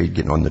get X-rayed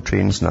getting on the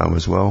trains now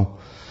as well.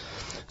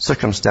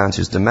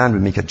 Circumstances demand we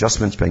make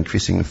adjustments by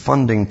increasing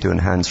funding to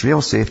enhance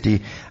rail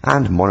safety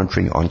and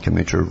monitoring on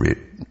commuter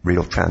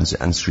rail transit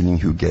and screening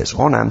who gets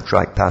on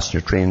Amtrak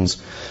passenger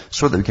trains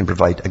so that we can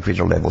provide a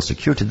greater level of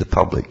security to the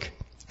public.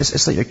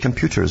 It's like your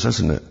computers,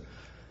 isn't it?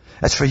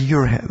 It's for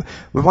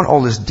we want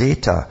all this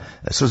data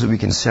so that we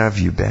can serve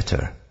you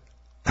better.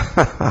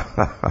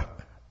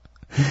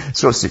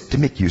 So to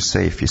make you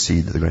safe, you see,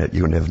 that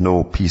you're going to have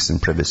no peace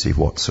and privacy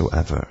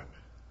whatsoever.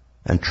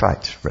 And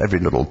tracked for every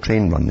little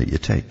train run that you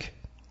take.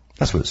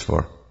 That's what it's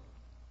for.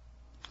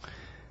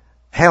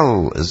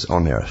 Hell is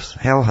on earth.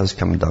 Hell has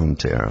come down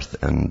to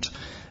earth, and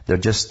they're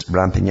just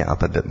ramping it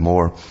up a bit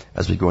more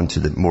as we go into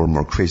the more and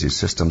more crazy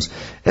systems.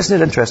 Isn't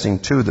it interesting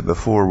too that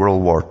before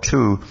World War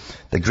II,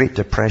 the Great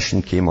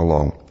Depression came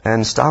along,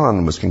 and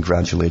Stalin was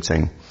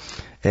congratulating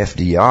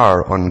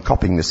FDR on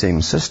copying the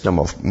same system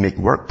of make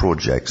work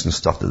projects and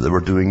stuff that they were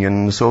doing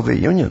in the Soviet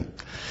Union.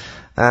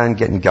 And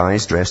getting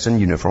guys dressed in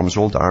uniforms,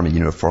 old army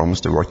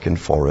uniforms, to work in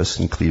forests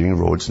and clearing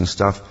roads and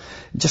stuff,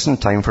 just in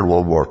time for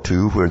World War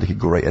II, where they could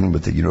go right in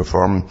with the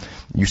uniform,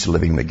 used to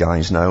living with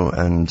guys now,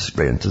 and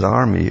right into the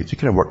army. It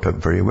kind of worked out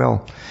very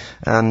well.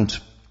 And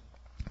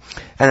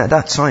at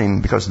that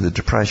time, because of the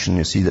Depression,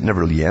 you see, that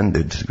never really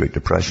ended, the Great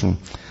Depression,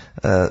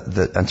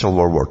 until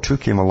World War II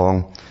came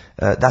along,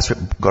 that's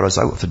what got us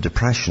out of the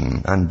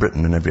Depression, and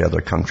Britain and every other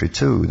country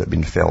too, that had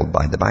been felled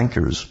by the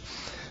bankers.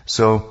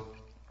 So,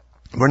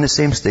 we're in the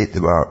same state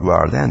that we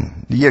are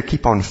then. You either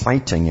keep on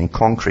fighting and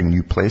conquering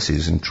new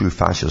places in true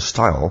fascist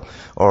style,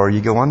 or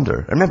you go under.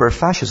 And remember,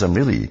 fascism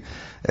really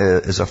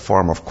is a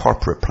form of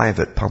corporate,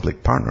 private,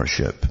 public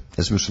partnership,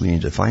 as Mussolini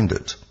defined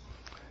it,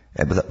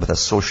 with a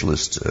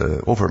socialist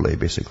overlay,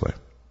 basically.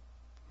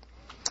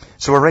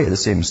 So we're right at the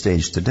same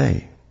stage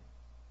today.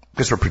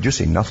 Because we're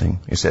producing nothing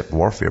except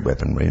warfare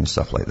weaponry and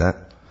stuff like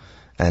that.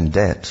 And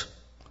debt.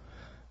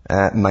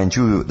 Mind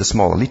you, the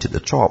small elite at the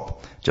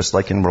top, just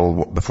like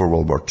before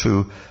World War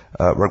II,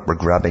 we're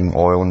grabbing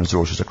oil and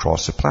resources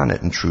across the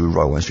planet in true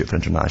Royal Institute for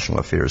International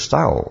Affairs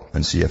style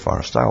and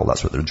CFR style.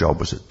 That's what their job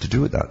was to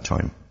do at that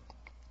time.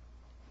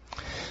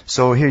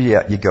 So here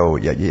you go.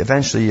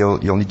 Eventually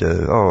you'll need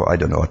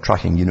a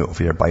tracking unit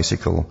for your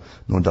bicycle,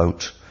 no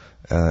doubt,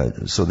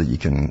 so that you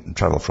can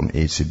travel from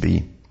A to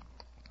B.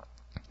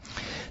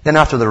 Then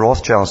after the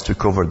Rothschilds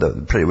took over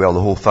pretty well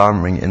the whole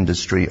farming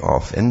industry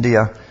of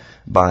India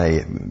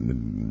by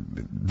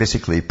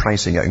basically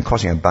pricing it and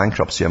causing a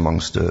bankruptcy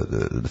amongst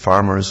the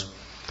farmers,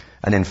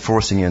 and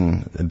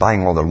then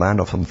buying all their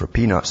land off them for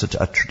peanuts,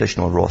 a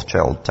traditional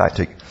Rothschild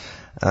tactic,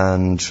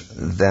 and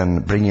then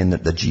bringing in the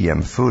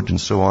GM food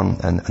and so on,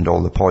 and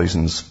all the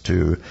poisons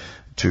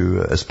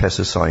as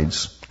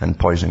pesticides and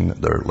poisoning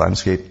their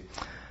landscape.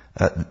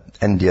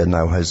 India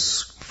now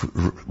has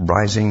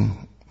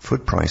rising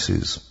food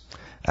prices.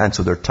 And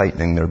so they're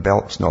tightening their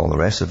belts and all the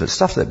rest of it.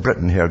 Stuff that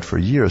Britain heard for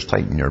years,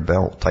 tighten your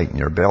belt,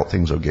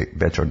 things will get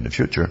better in the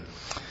future.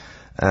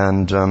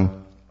 And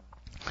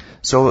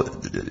so,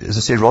 as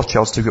I say,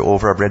 Rothschilds took it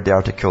over. I've read the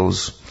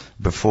articles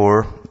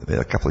before,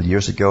 a couple of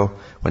years ago,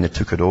 when they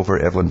took it over.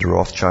 Evelyn de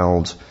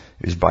Rothschild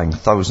was buying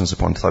thousands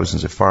upon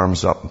thousands of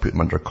farms up and putting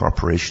them under a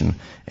corporation,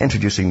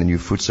 introducing the new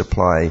food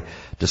supply,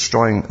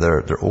 destroying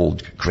their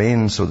old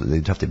grain so that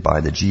they'd have to buy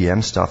the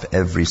GM stuff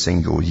every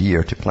single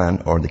year to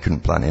plant, or they couldn't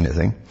plant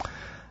anything.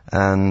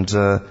 And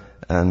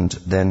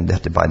then they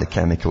had to buy the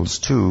chemicals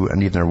too,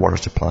 and even their water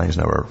supplies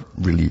now are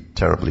really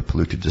terribly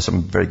polluted. There's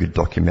some very good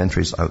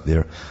documentaries out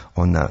there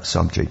on that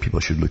subject. People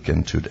should look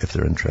into it if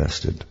they're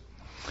interested.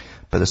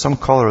 But there's some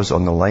callers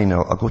on the line.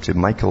 I'll go to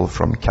Michael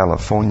from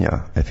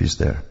California if he's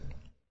there.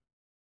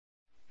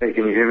 Hey,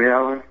 can you hear me,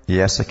 Alan?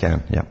 Yes, I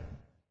can, yeah.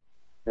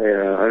 Hey,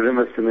 I've been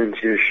listening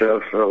to your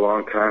show for a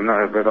long time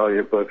now. I've read all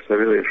your books. I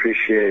really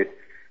appreciate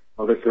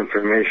all this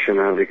information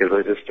now because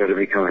I just started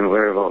becoming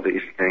aware of all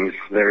these things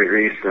very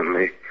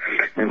recently.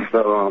 And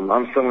so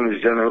I'm someone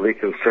who's generally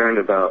concerned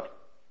about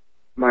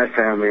my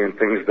family and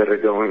things that are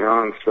going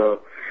on.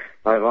 So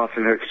I've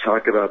often heard you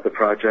talk about the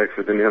project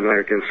for the New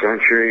American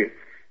Century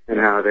and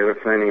how they were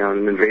planning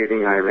on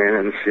invading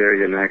Iran and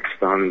Syria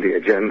next on the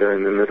agenda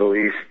in the Middle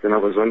East. And I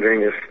was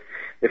wondering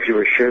if you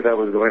were sure that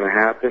was going to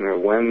happen, or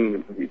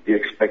when do you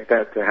expect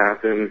that to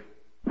happen,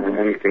 and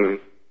anything?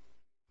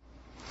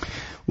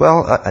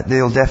 Well,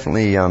 they'll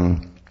definitely,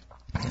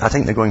 I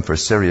think they're going for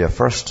Syria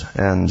first,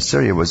 and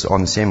Syria was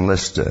on the same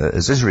list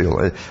as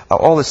Israel.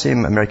 All the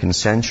same American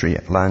century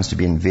lands to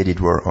be invaded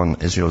were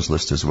on Israel's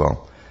list as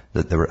well.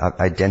 That they were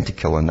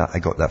identical, and I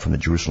got that from the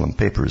Jerusalem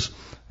papers,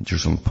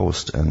 Jerusalem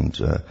Post, and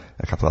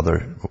a couple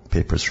other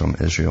papers from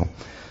Israel.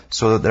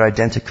 So they're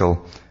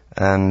identical,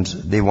 and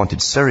they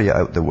wanted Syria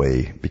out the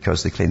way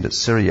because they claimed that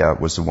Syria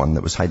was the one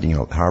that was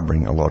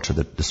harboring a lot of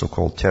the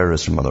so-called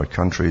terrorists from other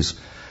countries.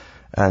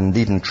 And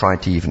they even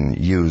tried to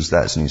use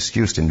that as an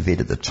excuse to invade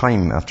at the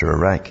time after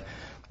Iraq,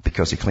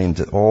 because he claimed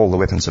that all the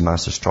weapons of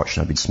mass destruction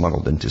had been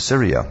smuggled into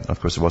Syria. Of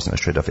course, there wasn't a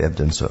shred of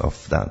evidence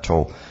of that at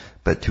all,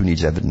 but who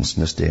needs evidence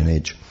in this day and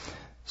age?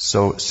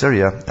 So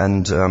Syria,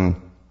 and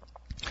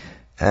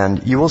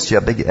you will see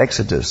a big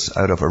exodus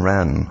out of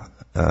Iran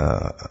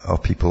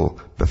of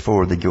people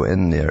before they go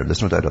in there.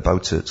 There's no doubt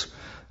about it.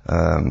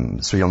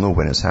 So you'll know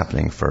when it's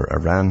happening for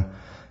Iran,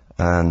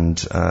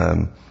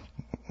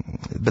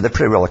 but they're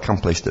pretty well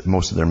accomplished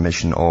most of their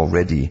mission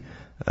already.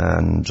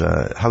 And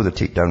how they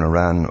take down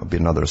Iran will be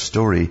another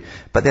story.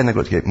 But then they're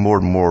going to get more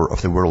and more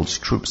of the world's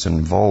troops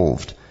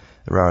involved,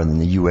 rather than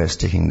the US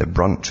taking the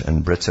brunt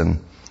and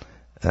Britain.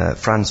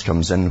 France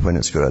comes in when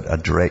it's got a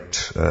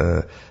direct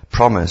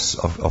promise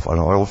of an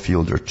oil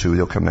field or two.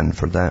 They'll come in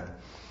for that,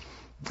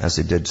 as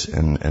they did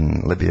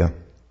in Libya.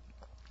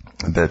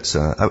 But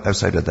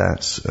outside of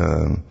that,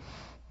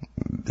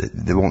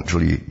 they won't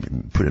really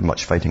put in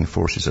much fighting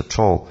forces at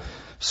all.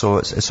 So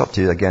it's up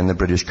to, again, the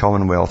British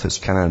Commonwealth, it's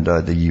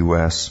Canada, the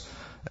US,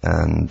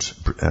 and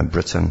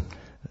Britain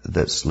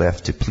that's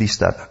left to police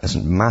that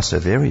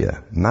massive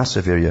area.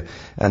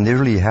 And they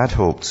really had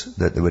hoped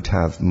that they would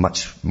have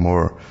much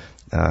more,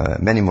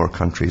 many more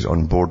countries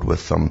on board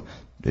with them,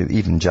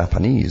 even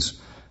Japanese,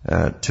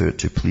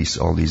 to police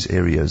all these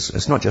areas.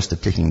 It's not just the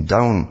taking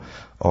down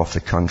of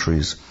the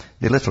countries.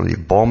 They literally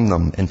bomb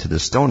them into the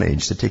Stone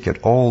Age. They take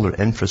out all their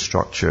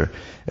infrastructure.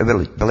 It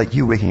will be like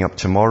you waking up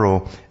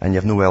tomorrow and you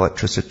have no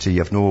electricity, you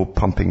have no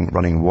pumping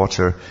running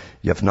water,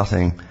 you have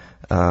nothing.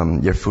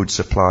 Your food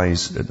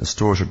supplies, the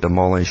stores are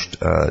demolished,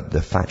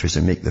 the factories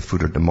that make the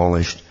food are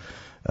demolished,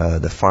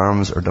 the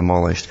farms are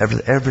demolished.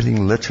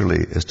 Everything literally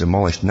is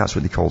demolished, and that's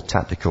what they call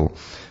tactical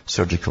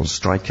surgical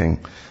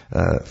striking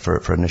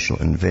for initial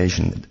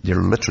invasion.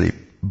 You're literally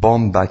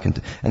bombed back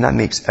into, and that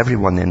makes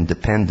everyone then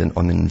dependent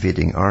on the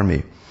invading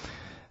army.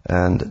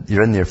 And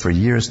you're in there for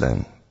years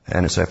then.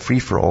 And it's a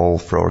free-for-all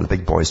for the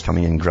big boys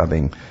coming in,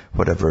 grabbing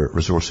whatever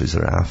resources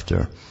they're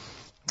after.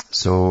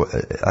 So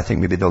I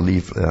think maybe they'll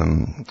leave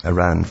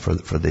Iran for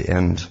the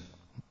end.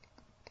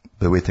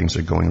 the way things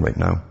are going right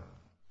now.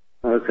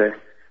 Okay.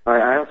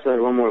 I also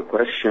had one more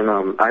question.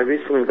 I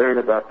recently learned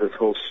about this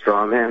whole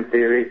straw man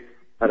theory.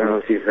 I don't know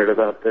if you've heard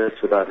about this,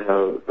 about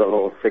how the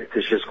whole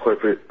fictitious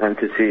corporate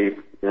entity,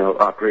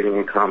 operating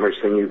in commerce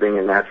and you being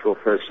a natural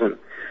person.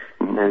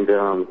 And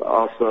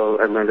also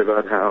I learned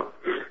about how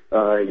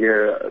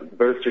your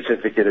birth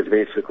certificate is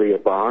basically a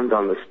bond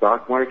on the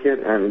stock market.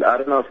 And I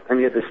don't know if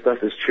any of this stuff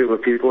is true,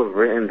 but people have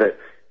written that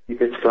you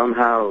could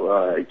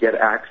somehow get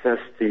access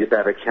to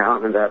that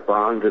account and that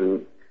bond.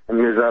 And I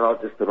mean, is that all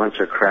just a bunch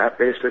of crap,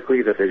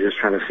 basically, that they're just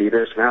trying to feed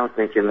us now,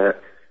 thinking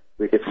that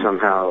we could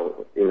somehow,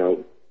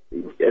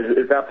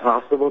 is that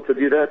possible to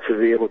do that, to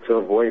be able to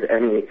avoid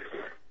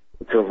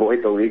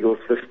the legal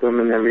system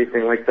and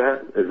everything like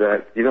that? Is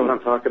that, you know what I'm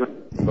talking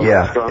about?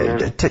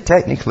 Yeah,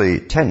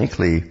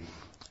 technically,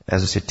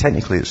 as I said,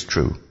 technically it's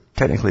true.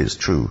 Technically it's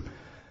true.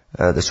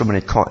 There's so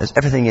many,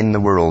 everything in the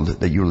world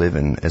that you live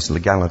in is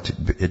legality,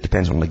 it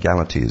depends on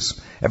legalities.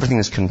 Everything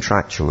is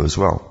contractual as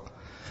well.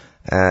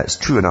 It's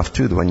true enough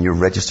too that when you're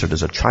registered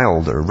as a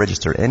child or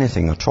register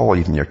anything at all,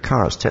 even your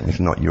car, it's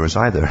technically not yours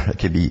either. It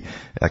could be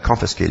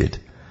confiscated.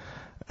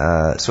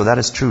 So that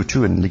is true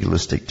too in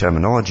legalistic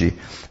terminology.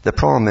 The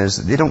problem is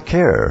they don't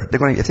care.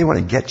 If they want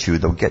to get you,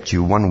 they'll get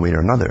you one way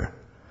or another.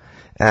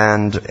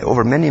 And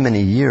over many,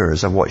 many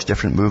years, I've watched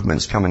different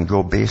movements come and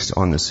go based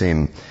on the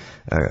same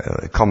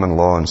common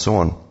law and so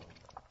on,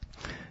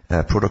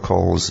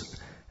 protocols.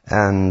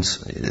 And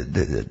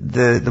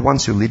the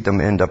ones who lead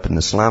them end up in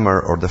the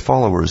slammer, or the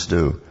followers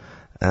do.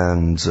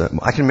 And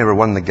I can remember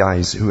one of the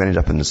guys who ended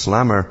up in the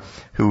slammer,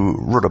 who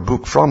wrote a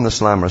book from the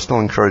slammer, still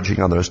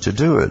encouraging others to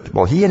do it.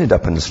 Well, he ended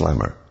up in the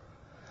slammer.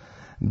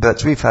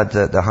 But we've had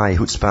the high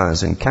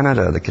chutzpahs in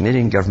Canada. The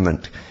Canadian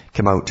government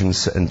come out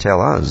and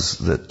tell us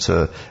that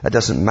it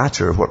doesn't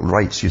matter what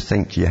rights you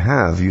think you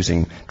have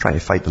trying to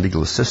fight the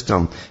legal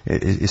system.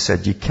 He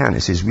said you can't.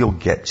 He says we'll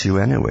get you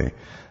anyway.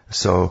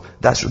 So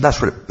that's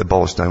what it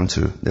boils down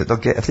to.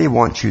 If they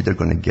want you, they're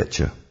going to get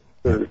you.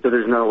 So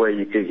there's no way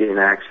you could gain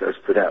access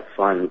to that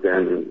fund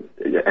and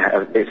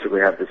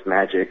basically have this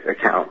magic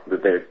account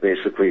that they're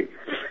basically,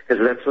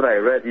 because that's what I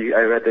read.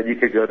 I read that you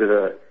could go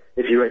to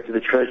if you write to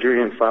the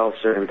Treasury and file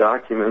certain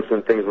documents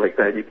and things like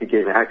that, you could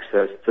gain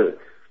access to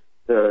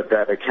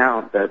that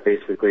account that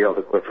basically all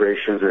the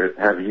corporations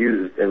have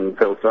used and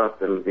built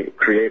up and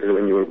created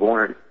when you were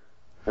born.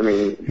 I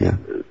mean, yeah.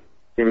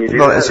 Can you do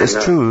well, that?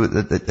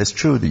 It's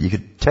true that you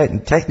could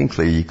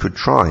technically you could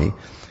try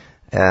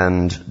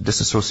and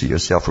disassociate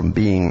yourself from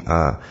being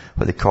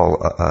what they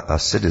call a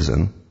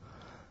citizen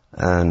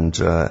and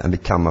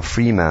become a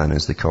free man,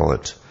 as they call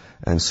it,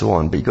 and so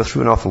on. But you go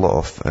through an awful lot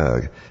of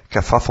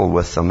kerfuffle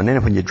with them, and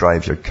then when you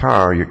drive your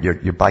car,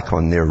 you're back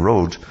on their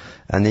road,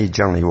 and they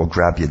generally will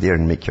grab you there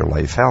and make your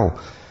life hell.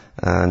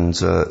 And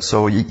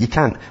so you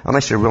can't,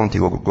 unless you're willing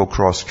to go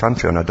cross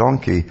country on a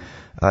donkey.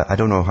 I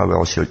don't know how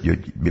else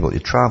you'd be able to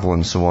travel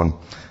and so on.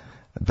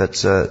 But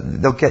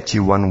they'll get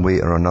you one way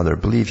or another,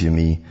 believe you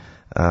me.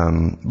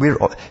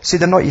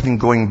 They're not even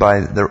going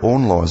by their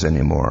own laws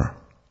anymore.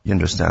 You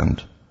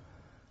understand?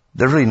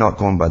 They're really not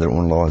going by their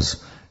own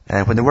laws.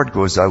 And when the word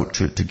goes out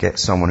to get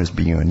someone who's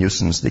being a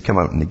nuisance, they come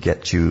out and they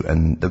get you,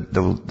 and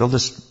they'll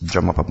just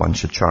drum up a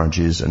bunch of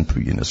charges and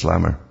put you in a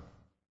slammer.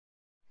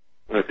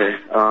 Okay.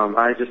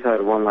 I just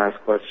had one last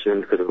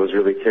question because I was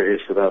really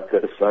curious about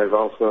this. I've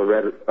also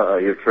read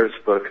your first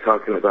book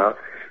talking about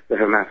the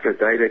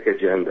Hermaphroditic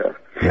agenda.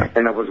 Yeah.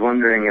 And I was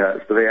wondering,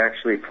 so they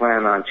actually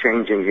plan on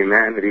changing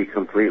humanity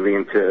completely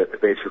into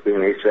basically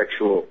an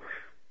asexual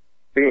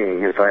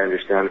being, if I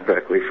understand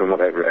correctly from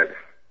what I've read.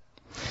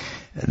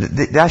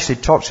 They actually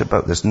talked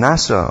about this.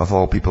 NASA, of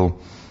all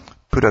people,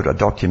 put out a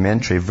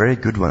documentary, a very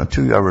good one, a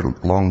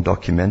 2-hour-long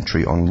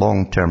documentary on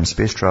long-term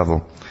space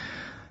travel.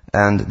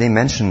 And they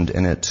mentioned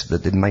in it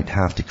that they might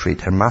have to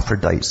create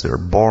hermaphrodites that are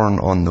born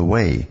on the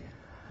way.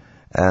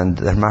 And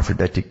the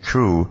hermaphroditic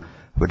crew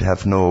would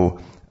have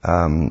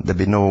there'd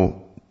be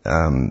no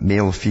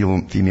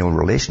male-female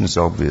relations,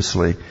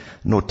 obviously,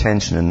 no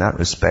tension in that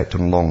respect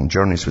on long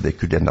journeys where they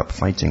could end up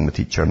fighting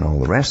with each other and all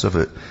the rest of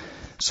it.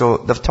 So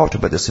they've talked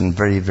about this in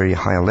very, very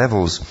high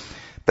levels.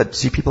 But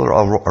see, people are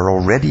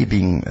already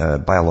being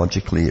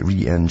biologically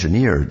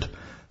re-engineered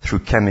through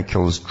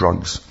chemicals,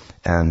 drugs,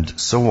 and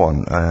so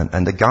on.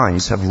 And the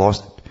guys they've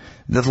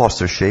lost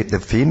their shape. The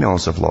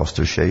females have lost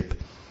their shape.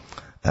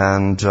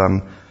 And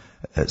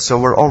so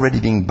we're already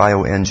being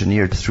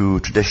bioengineered through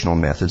traditional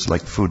methods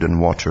like food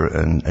and water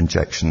and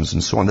injections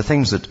and so on. The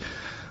things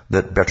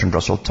that Bertrand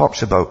Russell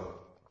talks about.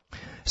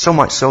 So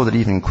much so that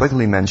even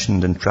Quigley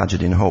mentioned in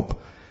Tragedy and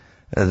Hope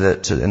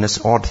that in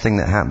this odd thing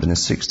that happened in the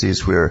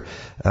 60s where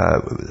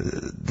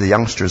the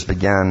youngsters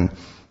began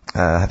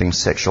having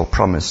sexual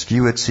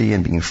promiscuity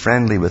and being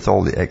friendly with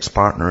all the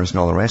ex-partners and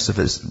all the rest of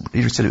it.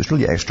 He said it was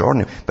really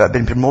extraordinary. But I'd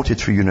been promoted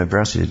through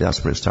university,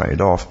 that's where it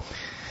started off.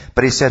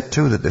 But he said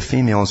too that the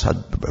females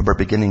were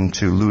beginning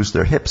to lose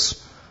their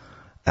hips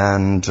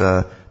and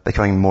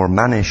becoming more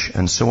mannish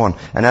and so on.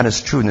 And that is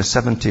true. In the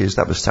 70s,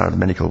 that was standard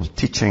medical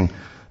teaching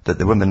that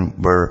the women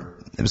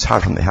it was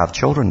hard for them to have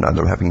children now.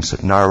 They were having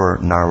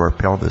narrower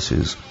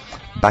pelvises.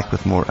 Back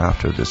with more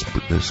after this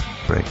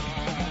break.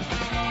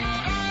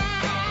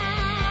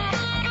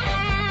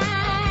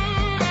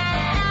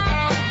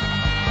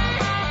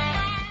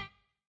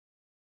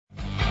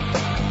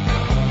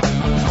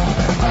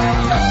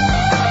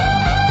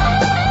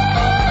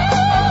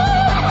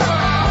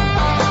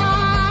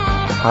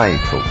 Hi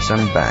folks,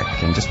 I'm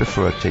back, and just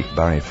before I take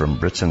Barry from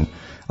Britain,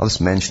 I'll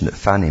just mention that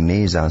Fannie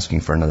Mae is asking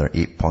for another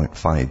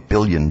 $8.5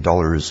 billion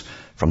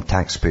from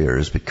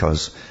taxpayers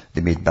because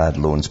they made bad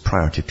loans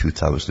prior to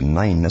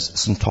 2009.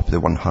 That's on top of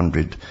the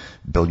 $100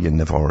 billion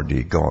they've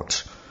already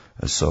got.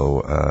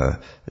 So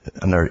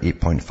another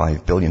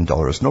 $8.5 billion.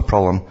 No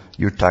problem,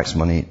 your tax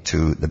money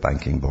to the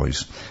banking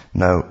boys.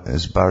 Now,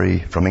 is Barry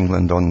from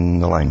England on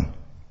the line?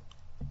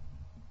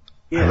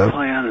 Yeah, hello?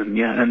 Hi Alan,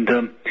 yeah,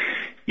 and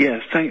yeah,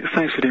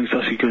 thanks for doing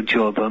such a good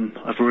job.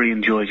 I've really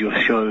enjoyed your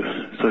show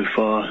so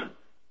far,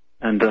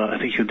 and I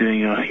think you've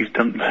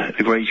done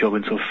a great job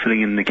in sort of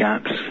filling in the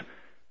gaps.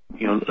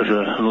 You know, as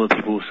a lot of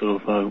people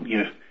sort of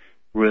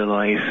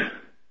realize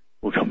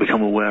or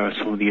become aware of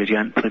some of the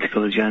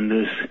political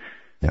agendas.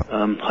 Yeah.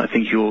 I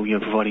think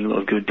you're providing a lot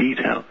of good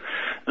detail,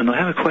 and I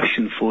have a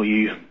question for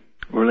you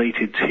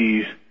related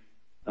to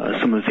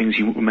some of the things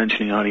you were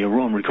mentioning earlier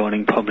on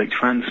regarding public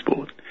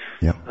transport.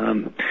 Yeah.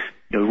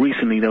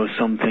 Recently there was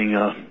something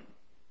about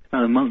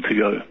a month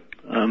ago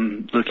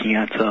looking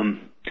at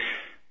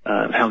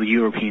how the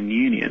European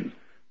Union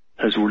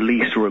has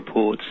released a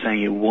report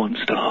saying it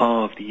wants to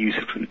halve the use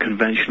of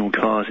conventional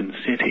cars in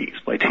cities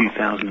by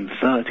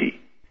 2030.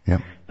 Yeah.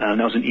 That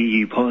was an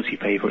EU policy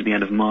paper at the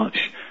end of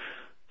March.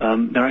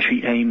 They're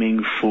actually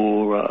aiming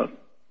for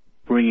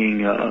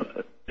bringing a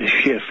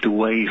shift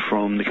away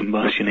from the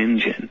combustion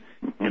engine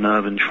in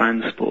urban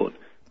transport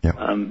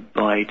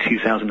by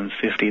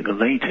 2050 at the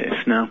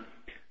latest. Now,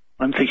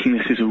 I'm thinking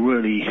this is a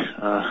really,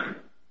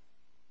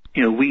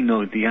 we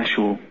know the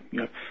actual,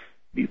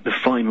 the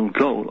final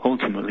goal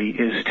ultimately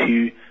is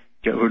to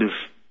get rid of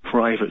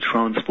private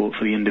transport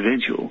for the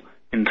individual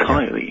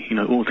entirely,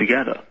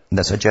 altogether.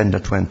 That's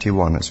Agenda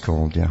 21, it's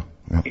called, yeah.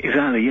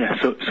 Exactly,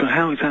 yeah. So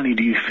how exactly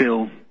do you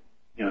feel,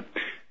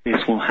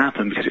 this will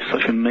happen, because it's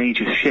such a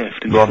major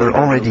shift? Well, they're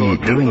already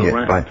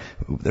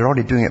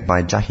doing it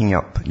by jacking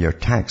up your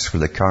tax for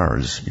the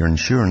cars, your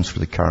insurance for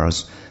the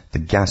cars, the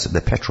gas,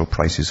 the petrol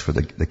prices for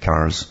the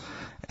cars,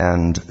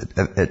 and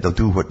they'll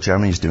do what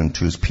Germany's doing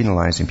too, is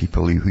penalising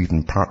people who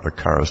even park their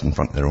cars in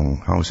front of their own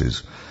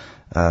houses.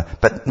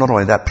 But not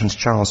only that, Prince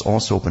Charles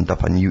also opened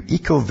up a new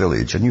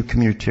eco-village, a new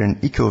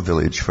communitarian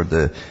eco-village for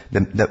the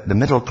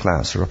middle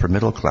class or upper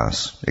middle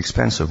class,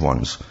 expensive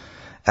ones.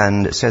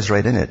 And it says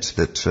right in it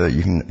that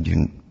you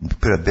can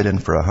put a bid in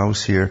for a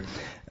house here,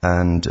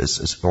 and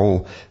it's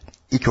all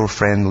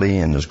eco-friendly,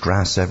 and there's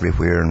grass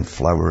everywhere and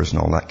flowers and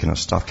all that kind of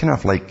stuff. Kind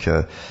of like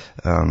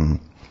some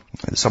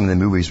of the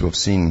movies we've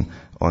seen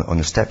on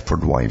the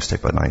Stepford Wives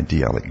type of an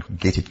idea, like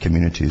gated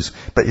communities.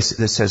 But it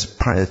says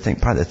part of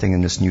the thing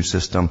in this new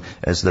system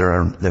is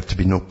there have to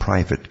be no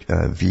private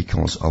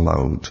vehicles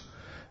allowed,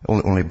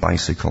 only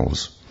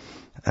bicycles.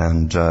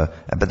 And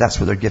but that's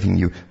what they're giving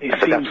you. It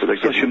seems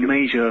such a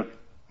major.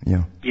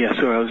 Yeah. Yeah,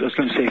 sorry, I was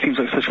going to say, it seems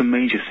like such a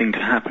major thing to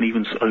happen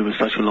even over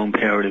such a long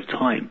period of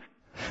time.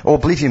 Oh,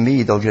 believe you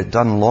me, they'll get it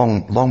done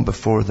long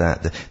before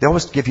that. They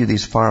always give you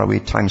these faraway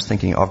times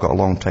thinking, I've got a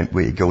long time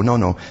way to go.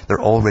 No, they're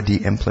already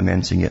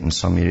implementing it in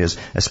some areas,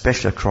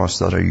 especially across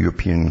the other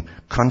European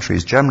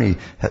countries. Germany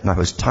now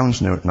has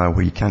towns now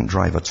where you can't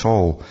drive at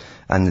all,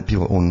 and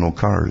people own no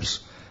cars,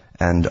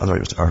 and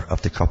others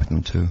have to copy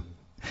them too.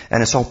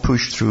 And it's all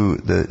pushed through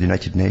the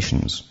United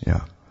Nations,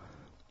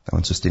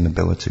 on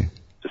sustainability.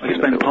 I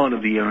spent part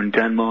of the year in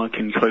Denmark,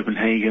 in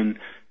Copenhagen,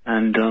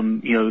 and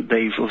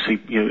they've obviously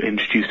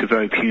introduced a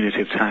very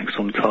punitive tax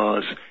on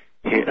cars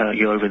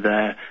here over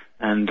there,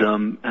 and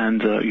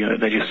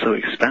they're just so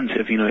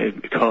expensive. A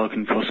car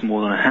can cost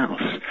more than a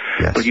house.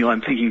 Yes. But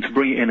I'm thinking, to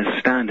bring it in as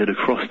standard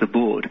across the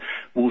board,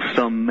 will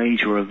some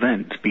major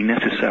event be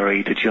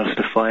necessary to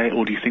justify it,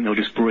 or do you think they'll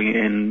just bring it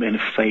in a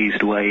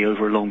phased way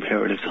over a long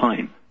period of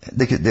time?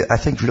 I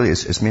think really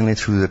it's mainly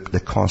through the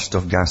cost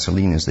of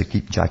gasoline, as they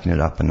keep jacking it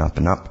up and up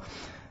and up.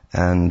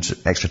 And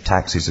extra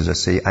taxes, as I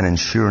say, and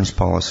insurance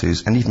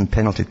policies, and even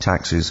penalty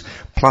taxes.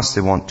 Plus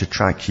they want to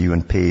track you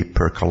and pay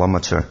per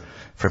kilometre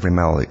for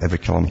every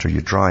kilometre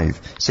you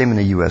drive. Same in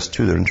the US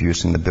too. They're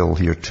introducing the bill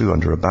here too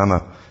under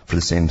Obama for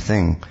the same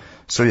thing.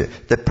 So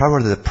the power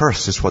of the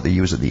purse is what they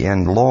use at the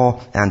end.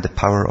 Law and the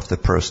power of the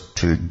purse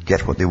to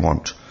get what they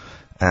want.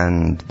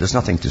 And there's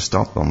nothing to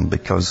stop them,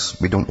 because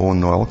we don't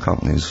own oil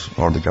companies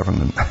or the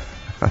government.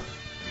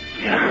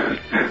 Yeah.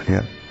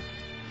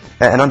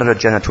 And under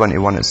Agenda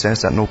 21, it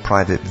says that no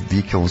private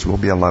vehicles will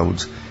be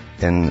allowed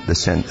in the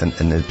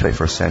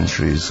 21st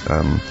century's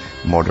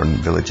modern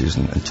villages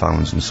and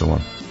towns and so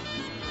on.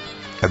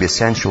 It'll be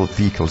essential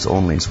vehicles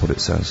only is what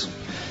it says.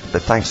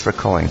 But thanks for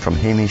calling. From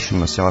Hamish and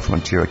myself from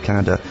Ontario,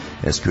 Canada,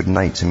 it's good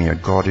night to me. Your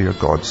God or your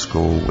gods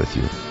go with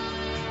you.